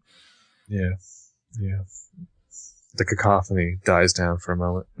out. Yeah. Yeah. The cacophony dies down for a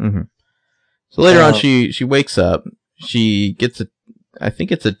moment. Mm-hmm. So later on, she wakes up. She gets I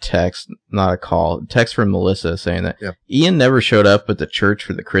think it's a text, not a call, a text from Melissa saying that Ian never showed up at the church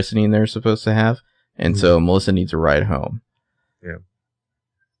for the christening they're supposed to have. And so Melissa needs a ride home. Yeah.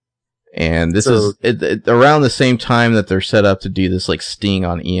 And this is around the same time that they're set up to do this like sting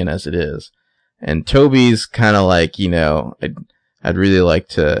on Ian as it is. And Toby's kind of like, I'd really like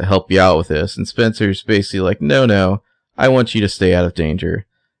to help you out with this. And Spencer's basically like, no, I want you to stay out of danger.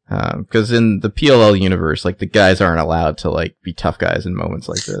 Because in the PLL universe, like the guys aren't allowed to like be tough guys in moments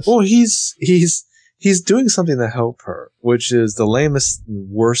like this. Well, he's doing something to help her, which is the lamest,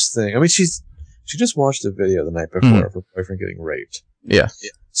 worst thing. I mean, she just watched a video the night before of her boyfriend getting raped. Yeah.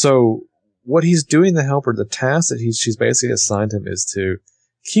 So what he's doing to help her, the task that she's basically assigned him is to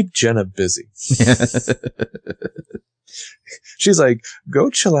keep Jenna busy. She's like, go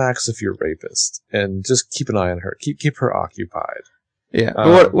chillax with your rapist and just keep an eye on her. Keep her occupied. Yeah.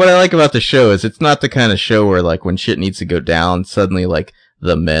 But what I like about the show is it's not the kind of show where like when shit needs to go down, suddenly like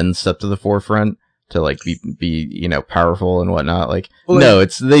the men step to the forefront to like be powerful and whatnot. Like,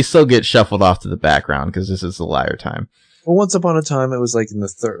 they still get shuffled off to the background because this is the liar time. Well, once upon a time, it was like in the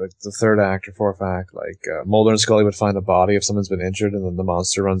third act or fourth act, like Mulder and Scully would find a body if someone's been injured, and then the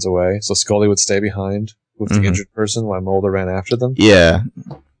monster runs away. So Scully would stay behind with the injured person while Mulder ran after them. Yeah,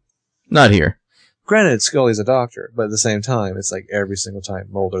 not here. Granted, Scully's a doctor, but at the same time, it's like every single time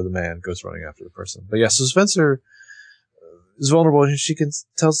Mulder, the man, goes running after the person. But yeah, so Spencer is vulnerable, and she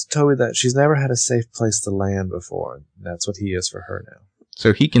tells Toby that she's never had a safe place to land before, and that's what he is for her now.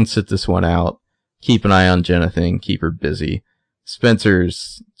 So he can sit this one out, keep an eye on Jonathan, keep her busy.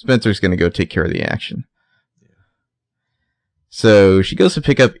 Spencer's going to go take care of the action. Yeah. So she goes to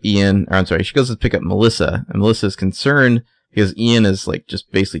pick up she goes to pick up Melissa, and Melissa's concerned because Ian has like just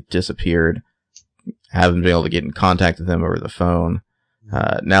basically disappeared. Haven't been able to get in contact with him over the phone.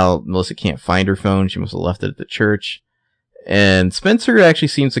 Now Melissa can't find her phone. She must have left it at the church. And Spencer actually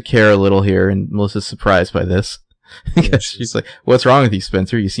seems to care a little here, and Melissa's surprised by this. She's like, what's wrong with you,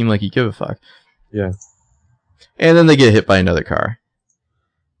 Spencer? You seem like you give a fuck. Yeah. And then they get hit by another car.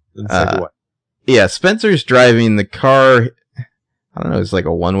 What? Yeah, Spencer's driving the car. I don't know, it's like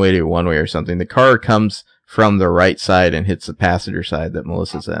a one-way to one-way or something. The car comes from the right side and hits the passenger side that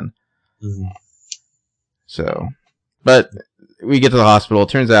Melissa's in. Mm-hmm. So, but we get to the hospital. It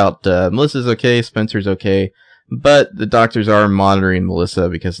turns out Melissa's okay, Spencer's okay, but the doctors are monitoring Melissa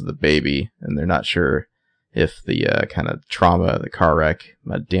because of the baby, and they're not sure if the kind of trauma, the car wreck,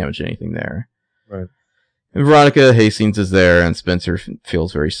 might damage anything there. Right. And Veronica Hastings is there, and Spencer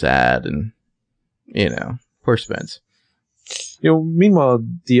feels very sad, and, poor Spence. Meanwhile,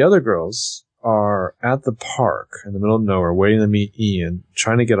 the other girls are at the park in the middle of nowhere, waiting to meet Ian,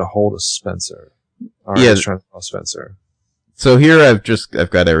 trying to get a hold of Spencer. Trying to call Spencer. So here I've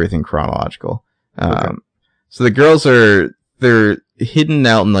got everything chronological. Okay. So the girls they're hidden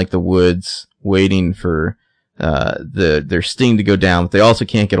out in like the woods, waiting for their sting to go down, but they also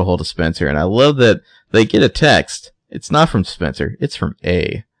can't get a hold of Spencer. And I love that they get a text. It's not from Spencer, it's from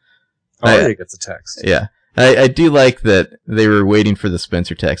A. A gets a text. Yeah. I do like that they were waiting for the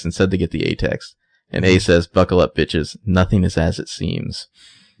Spencer text and said they get the A text. And A says, buckle up, bitches. Nothing is as it seems.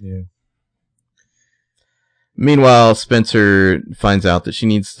 Yeah. Meanwhile, Spencer finds out that she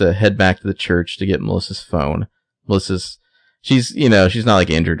needs to head back to the church to get Melissa's phone. She's not like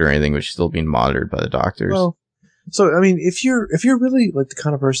injured or anything, but she's still being monitored by the doctors. Well, so, I mean, if you're really like the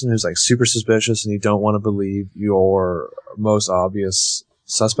kind of person who's like super suspicious and you don't want to believe your most obvious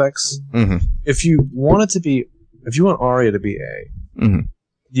suspects, if you want Arya to be A,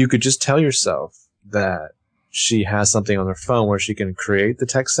 you could just tell yourself that she has something on her phone where she can create the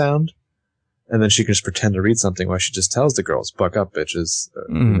text sound, and then she can just pretend to read something while she just tells the girls, buck up, bitches,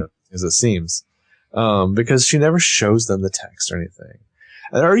 as it seems. Because she never shows them the text or anything.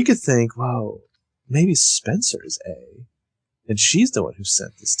 Or you could think, well, maybe Spencer is A, and she's the one who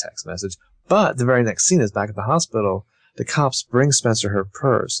sent this text message, But the very next scene is back at the hospital. The cops bring Spencer her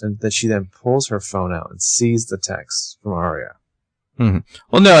purse, and then she then pulls her phone out and sees the text from Arya. Mm-hmm.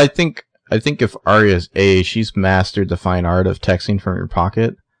 Well, no, I think if Arya's she's mastered the fine art of texting from your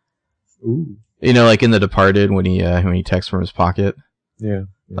pocket. Ooh. You know, like in The Departed when he texts from his pocket. Yeah.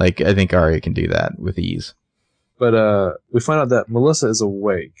 Like, I think Arya can do that with ease. But we find out that Melissa is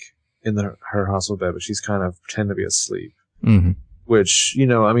awake in her hospital bed, but she's kind of pretending to be asleep. Mm-hmm. Which, you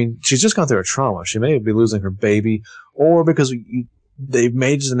know, I mean, she's just gone through a trauma. She may be losing her baby, or because they've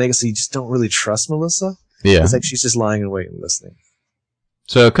made it to make it so you just don't really trust Melissa. Yeah. It's like she's just lying in wait and listening.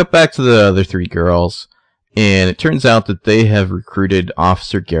 So, cut back to the other three girls, and it turns out that they have recruited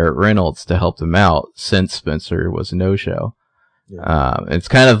Officer Garrett Reynolds to help them out since Spencer was a no-show. Yeah. It's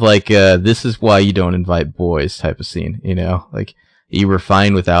kind of like, this is why you don't invite boys type of scene, you know? Like, you were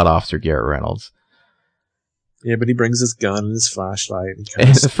fine without Officer Garrett Reynolds. Yeah, but he brings his gun and his flashlight.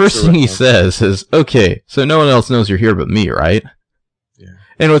 And the first thing he says is, okay, so no one else knows you're here but me, right? Yeah.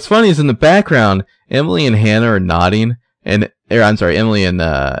 And what's funny is in the background, Emily and Hannah are nodding, Emily and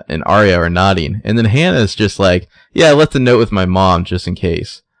Arya are nodding, and then Hannah's just like, yeah, I left a note with my mom just in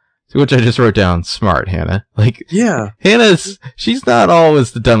case. To which I just wrote down, smart, Hannah. Like, yeah. She's not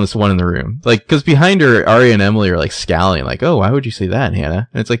always the dumbest one in the room. Like, cause behind her, Arya and Emily are like scowling, like, oh, why would you say that, Hannah?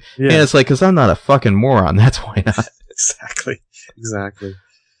 And it's like, yeah. Hannah's like, cause I'm not a fucking moron, that's why not. Exactly.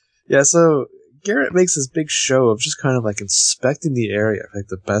 Yeah, so Garrett makes this big show of just kind of like inspecting the area, like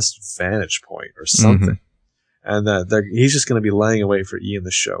the best vantage point or something. Mm-hmm. And he's just going to be laying away for Ian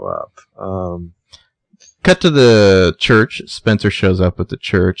to show up. Cut to the church. Spencer shows up at the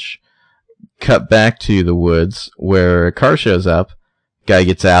church. Cut back to the woods where a car shows up. Guy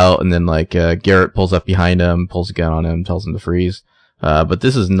gets out, and then Garrett pulls up behind him, pulls a gun on him, tells him to freeze. But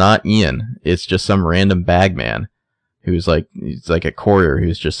this is not Ian. It's just some random bagman he's like a courier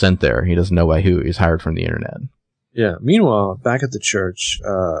who's just sent there. He doesn't know by who. He's hired from the internet. Yeah. Meanwhile, back at the church,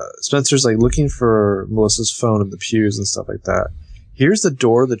 Spencer's like looking for Melissa's phone in the pews and stuff like that. Here's the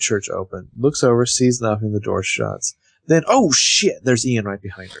door of the church open. Looks over, sees nothing, the door shuts. Then, oh shit, there's Ian right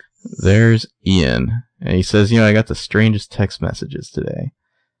behind her. There's Ian. And he says, I got the strangest text messages today.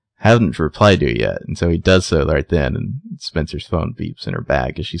 Haven't replied to it yet. And so he does so right then, and Spencer's phone beeps in her bag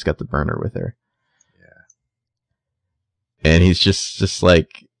because she's got the burner with her. Yeah. And he's just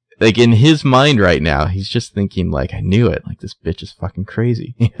like in his mind right now, he's just thinking like, I knew it. Like, this bitch is fucking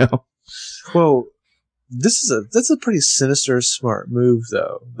crazy, you know? Well, that's a pretty sinister, smart move,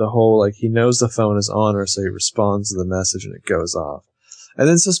 though. The whole, he knows the phone is on her, so he responds to the message and it goes off. And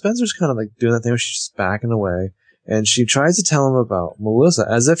then so Spencer's kind of doing that thing where she's just backing away, and she tries to tell him about Melissa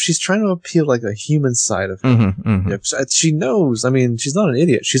as if she's trying to appeal a human side of him. Mm-hmm, mm-hmm. You know, she knows, she's not an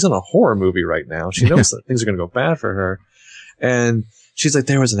idiot. She's in a horror movie right now. She knows that things are going to go bad for her. And she's like,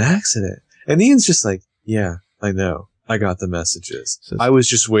 there was an accident. And Ian's just like, yeah, I know. I got the messages. I was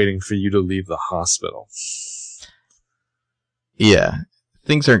just waiting for you to leave the hospital. Yeah.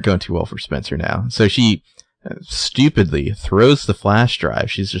 Things aren't going too well for Spencer now. So she stupidly throws the flash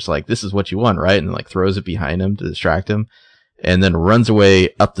drive. She's just like, this is what you want, right? And throws it behind him to distract him. And then runs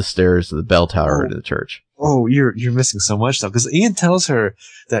away up the stairs to the bell tower to the church. Oh, you're missing so much stuff. Because Ian tells her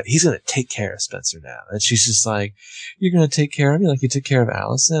that he's going to take care of Spencer now. And she's just like, you're going to take care of me like you took care of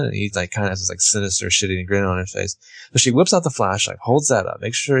Allison? And he kind of has this sinister, shitty grin on her face. So she whips out the flashlight, holds that up,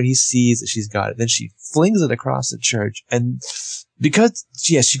 makes sure he sees that she's got it. Then she flings it across the church. And because,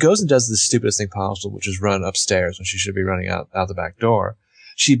 she goes and does the stupidest thing possible, which is run upstairs when she should be running out the back door.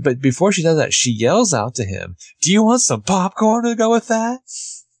 But before she does that, she yells out to him, do you want some popcorn to go with that?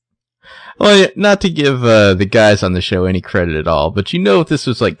 Well, yeah, not to give the guys on the show any credit at all, but if this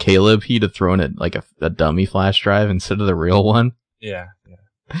was Caleb, he'd have thrown it a dummy flash drive instead of the real one. Yeah.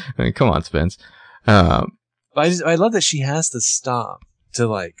 Come on, Spence. But I love that she has to stop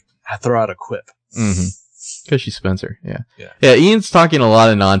to throw out a quip. Mm-hmm. Because she's Spencer, yeah. Ian's talking a lot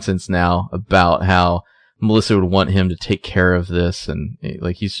of nonsense now about how Melissa would want him to take care of this, and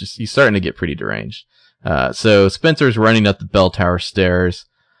he's starting to get pretty deranged. So Spencer's running up the bell tower stairs.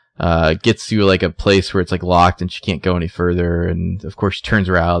 Gets to a place where it's locked and she can't go any further, and of course she turns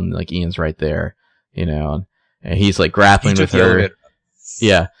around and Ian's right there, and he's grappling with her.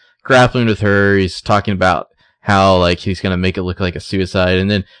 Yeah, grappling with her. He's talking about how he's gonna make it look like a suicide, and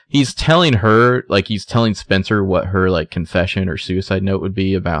then he's telling her, he's telling Spencer what her confession or suicide note would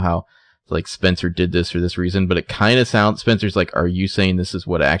be about how Spencer did this for this reason, but it kind of sounds, Spencer's are you saying this is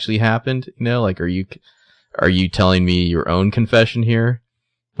what actually happened? Are you telling me your own confession here?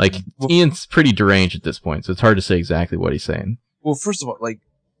 Ian's pretty deranged at this point, so it's hard to say exactly what he's saying. Well, first of all,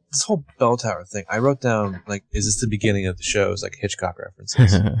 this whole bell tower thing, I wrote down, like, is this the beginning of the shows, like Hitchcock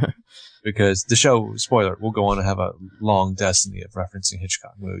references? Because the show, spoiler, will go on to have a long destiny of referencing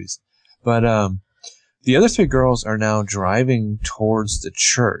Hitchcock movies. But the other three girls are now driving towards the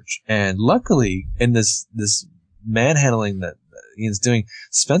church, and luckily, in this manhandling that Ian's doing,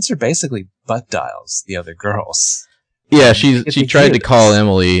 Spencer basically butt dials the other girls. Yeah, she tried to call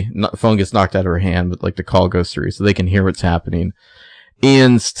Emily. Phone gets knocked out of her hand, but like the call goes through, so they can hear what's happening.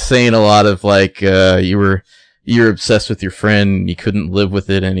 Ian's saying a lot of like, you're obsessed with your friend, you couldn't live with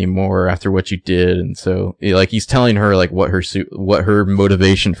it anymore after what you did, and so like he's telling her like what her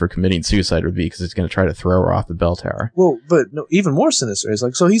motivation for committing suicide would be, because it's going to try to throw her off the bell tower. Well, but no, even more sinister is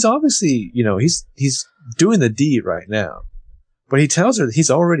like, so he's obviously, he's doing the deed right now, but he tells her that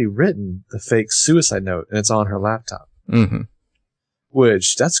he's already written the fake suicide note and it's on her laptop. Mm-hmm.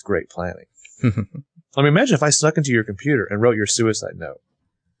 Which, that's great planning. I mean, imagine if I snuck into your computer and wrote your suicide note.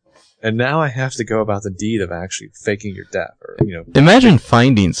 And now I have to go about the deed of actually faking your death. Or, Imagine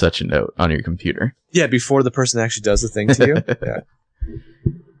finding such a note on your computer. Yeah, before the person actually does the thing to you. Yeah.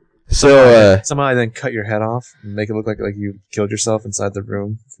 So, somehow I then cut your head off and make it look like you killed yourself inside the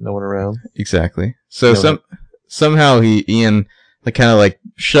room with no one around. Exactly. So somehow Ian like kind of like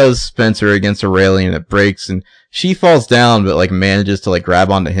shoves Spencer against a railing and it breaks, and she falls down but like manages to like grab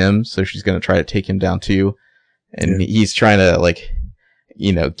onto him, so she's going to try to take him down too. And he's trying to like,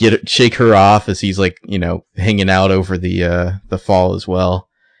 shake her off as he's like, hanging out over the fall as well.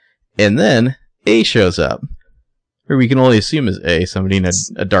 And then A shows up, or we can only assume is A, somebody in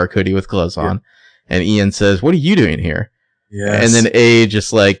a dark hoodie with gloves on. And Ian says, "What are you doing here?" Yes. And then A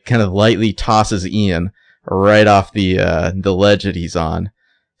just like kind of lightly tosses Ian right off the ledge that he's on.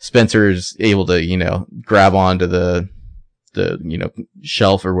 Spencer's able to, grab onto the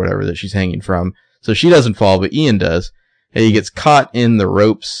shelf or whatever that she's hanging from. So she doesn't fall, but Ian does. And he gets caught in the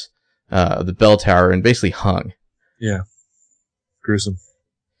ropes of the bell tower and basically hung. Yeah. Gruesome.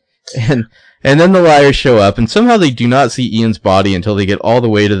 And then the liars show up, and somehow they do not see Ian's body until they get all the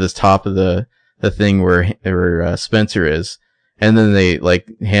way to this top of the thing where Spencer is. And then they like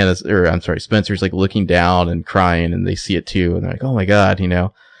Spencer's like looking down and crying, and they see it too, and they're like, "Oh my god,"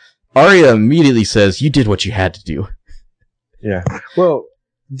 Arya immediately says, "You did what you had to do." Yeah. Well,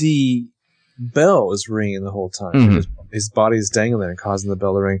 the bell is ringing the whole time. Mm-hmm. His body is dangling there and causing the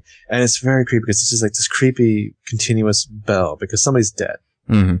bell to ring, and it's very creepy because it's just like this creepy continuous bell because somebody's dead.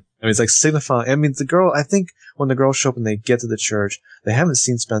 Mm-hmm. I mean, it's like signifying. I mean, I think when the girls show up and they get to the church, they haven't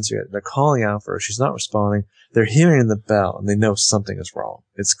seen Spencer yet. They're calling out for her. She's not responding. They're hearing the bell, and they know something is wrong.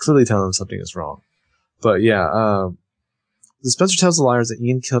 It's clearly telling them something is wrong. But yeah, Spencer tells the liars that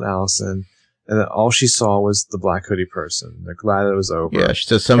Ian killed Allison, and that all she saw was the black hoodie person. They're glad it was over. Yeah, she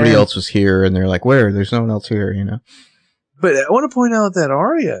says somebody else was here, and they're like, "Where? There's no one else here," But I want to point out that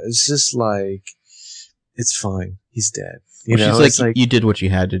Arya is just like, it's fine. He's dead. She's like, "You did what you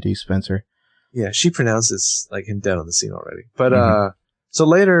had to do, Spencer." Yeah, she pronounces like him dead on the scene already. But so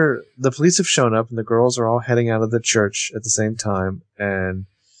later, the police have shown up, and the girls are all heading out of the church at the same time, and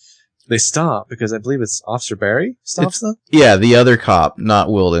they stop because I believe it's Officer Barry stops them. Yeah, the other cop, not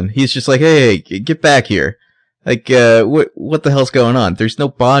Wilden. He's just like, "Hey, get back here! Like, what the hell's going on? There's no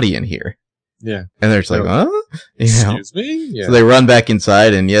body in here." Yeah, and they're just like, "Huh? Excuse me?" Yeah. So they run back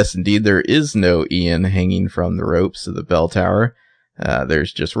inside, and yes, indeed, there is no Ian hanging from the ropes of the bell tower.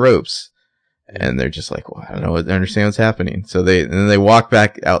 There's just ropes. And they're just like, "Well, I don't understand what's happening." So they walk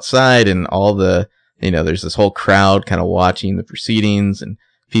back outside, and all the, there's this whole crowd kind of watching the proceedings, and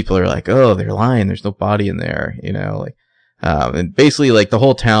people are like, "Oh, they're lying. There's no body in there," and basically like the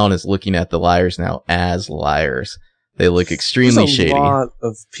whole town is looking at the liars now as liars. They look extremely shady. There's a lot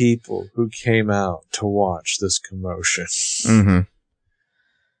of people who came out to watch this commotion. Mm-hmm.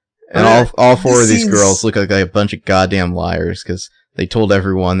 And all four of these girls look like a bunch of goddamn liars, because they told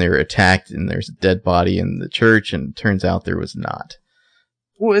everyone they were attacked and there's a dead body in the church, and it turns out there was not.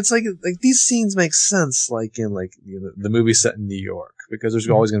 Well, it's like these scenes make sense, like in the movie set in New York, because there's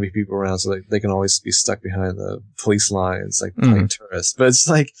always going to be people around, so they can always be stuck behind the police lines, like playing tourists. But it's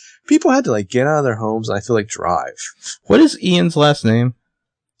like people had to like get out of their homes, and I feel like drive. What is Ian's last name?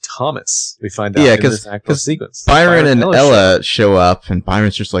 Thomas. We find out in this actual sequence. Byron and Ella show up, and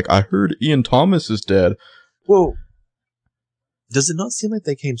Byron's just like, "I heard Ian Thomas is dead." Well, does it not seem like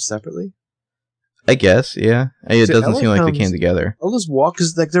they came separately? I guess, yeah. It doesn't seem like they came together. Ella's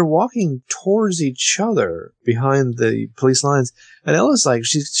because they're walking towards each other behind the police lines, and Ella's like,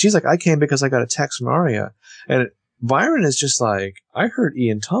 she's like, "I came because I got a text from Arya," and Byron is just like, "I heard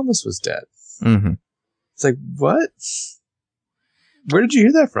Ian Thomas was dead." Mm-hmm. It's like, what? Where did you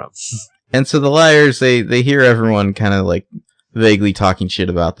hear that from? And so the liars, they hear everyone kind of like vaguely talking shit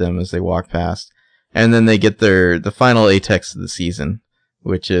about them as they walk past. And then they get the final A-text of the season,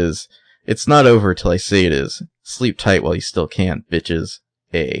 which is, "It's not over till I say it is. Sleep tight while you still can, bitches.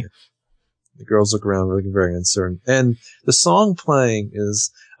 A." The girls look around looking very uncertain. And the song playing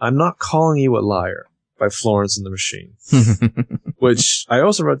is "I'm Not Calling You a Liar" by Florence and the Machine. Which I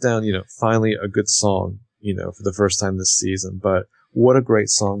also wrote down, finally a good song, for the first time this season. But what a great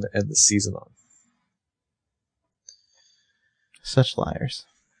song to end the season on. Such liars.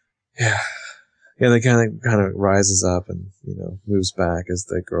 Yeah. Yeah, they kind of rises up and, moves back as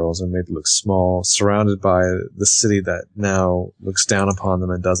the girls are made to look small, surrounded by the city that now looks down upon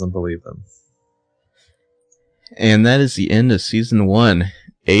them and doesn't believe them. And that is the end of season 1.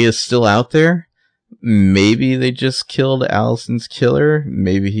 A is still out there. Maybe they just killed Allison's killer.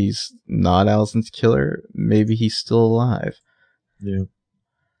 Maybe he's not Allison's killer. Maybe he's still alive. Yeah.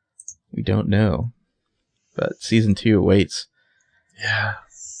 We don't know. But season 2 awaits. Yeah.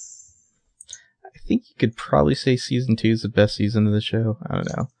 I think you could probably say season 2 is the best season of the show. I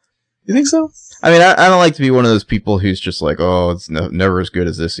don't know. You think so? I mean, I don't like to be one of those people who's just like, oh, it's never as good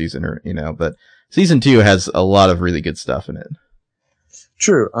as this season, or but season 2 has a lot of really good stuff in it.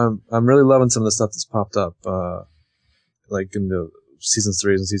 True. I'm really loving some of the stuff that's popped up, like in the season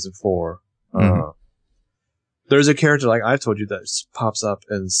 3 and season 4. There's a character, like I've told you, that pops up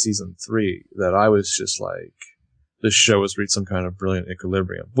in season 3 that I was just like, this show has reached some kind of brilliant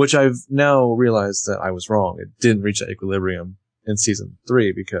equilibrium, which I've now realized that I was wrong. It didn't reach that equilibrium in season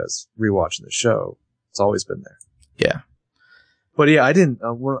 3 because rewatching the show, it's always been there. Yeah. But yeah, I didn't,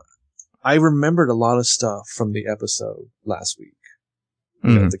 I remembered a lot of stuff from the episode last week.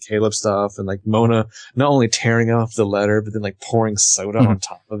 The Caleb stuff and like Mona not only tearing off the letter, but then like pouring soda on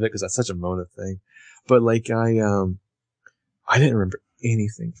top of it because that's such a Mona thing. But like I didn't remember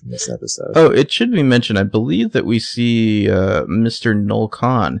anything from this episode. Oh, it should be mentioned. I believe that we see Mr. Noel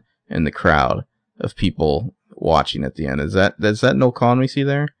Khan in the crowd of people watching at the end. Is that Noel Khan we see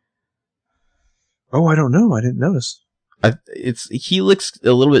there? Oh, I don't know. I didn't notice. He looks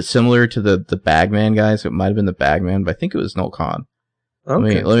a little bit similar to the Bagman guy, so it might have been the Bagman, but I think it was Noel Khan.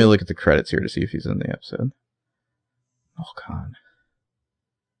 Okay. Let me look at the credits here to see if he's in the episode. Noel Khan.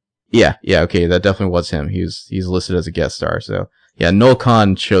 Yeah, okay, that definitely was him. He's listed as a guest star, so yeah, Noel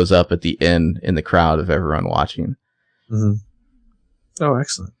Khan shows up at the end in the crowd of everyone watching. Mm-hmm. Oh,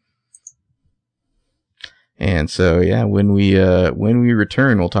 excellent. And so yeah, when we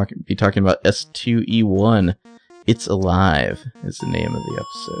return, we'll be talking about S2E1. It's Alive is the name of the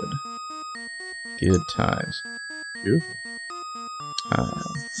episode. Good times. Beautiful.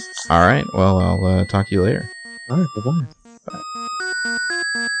 All right. Well, I'll talk to you later. All right. Bye-bye. Bye.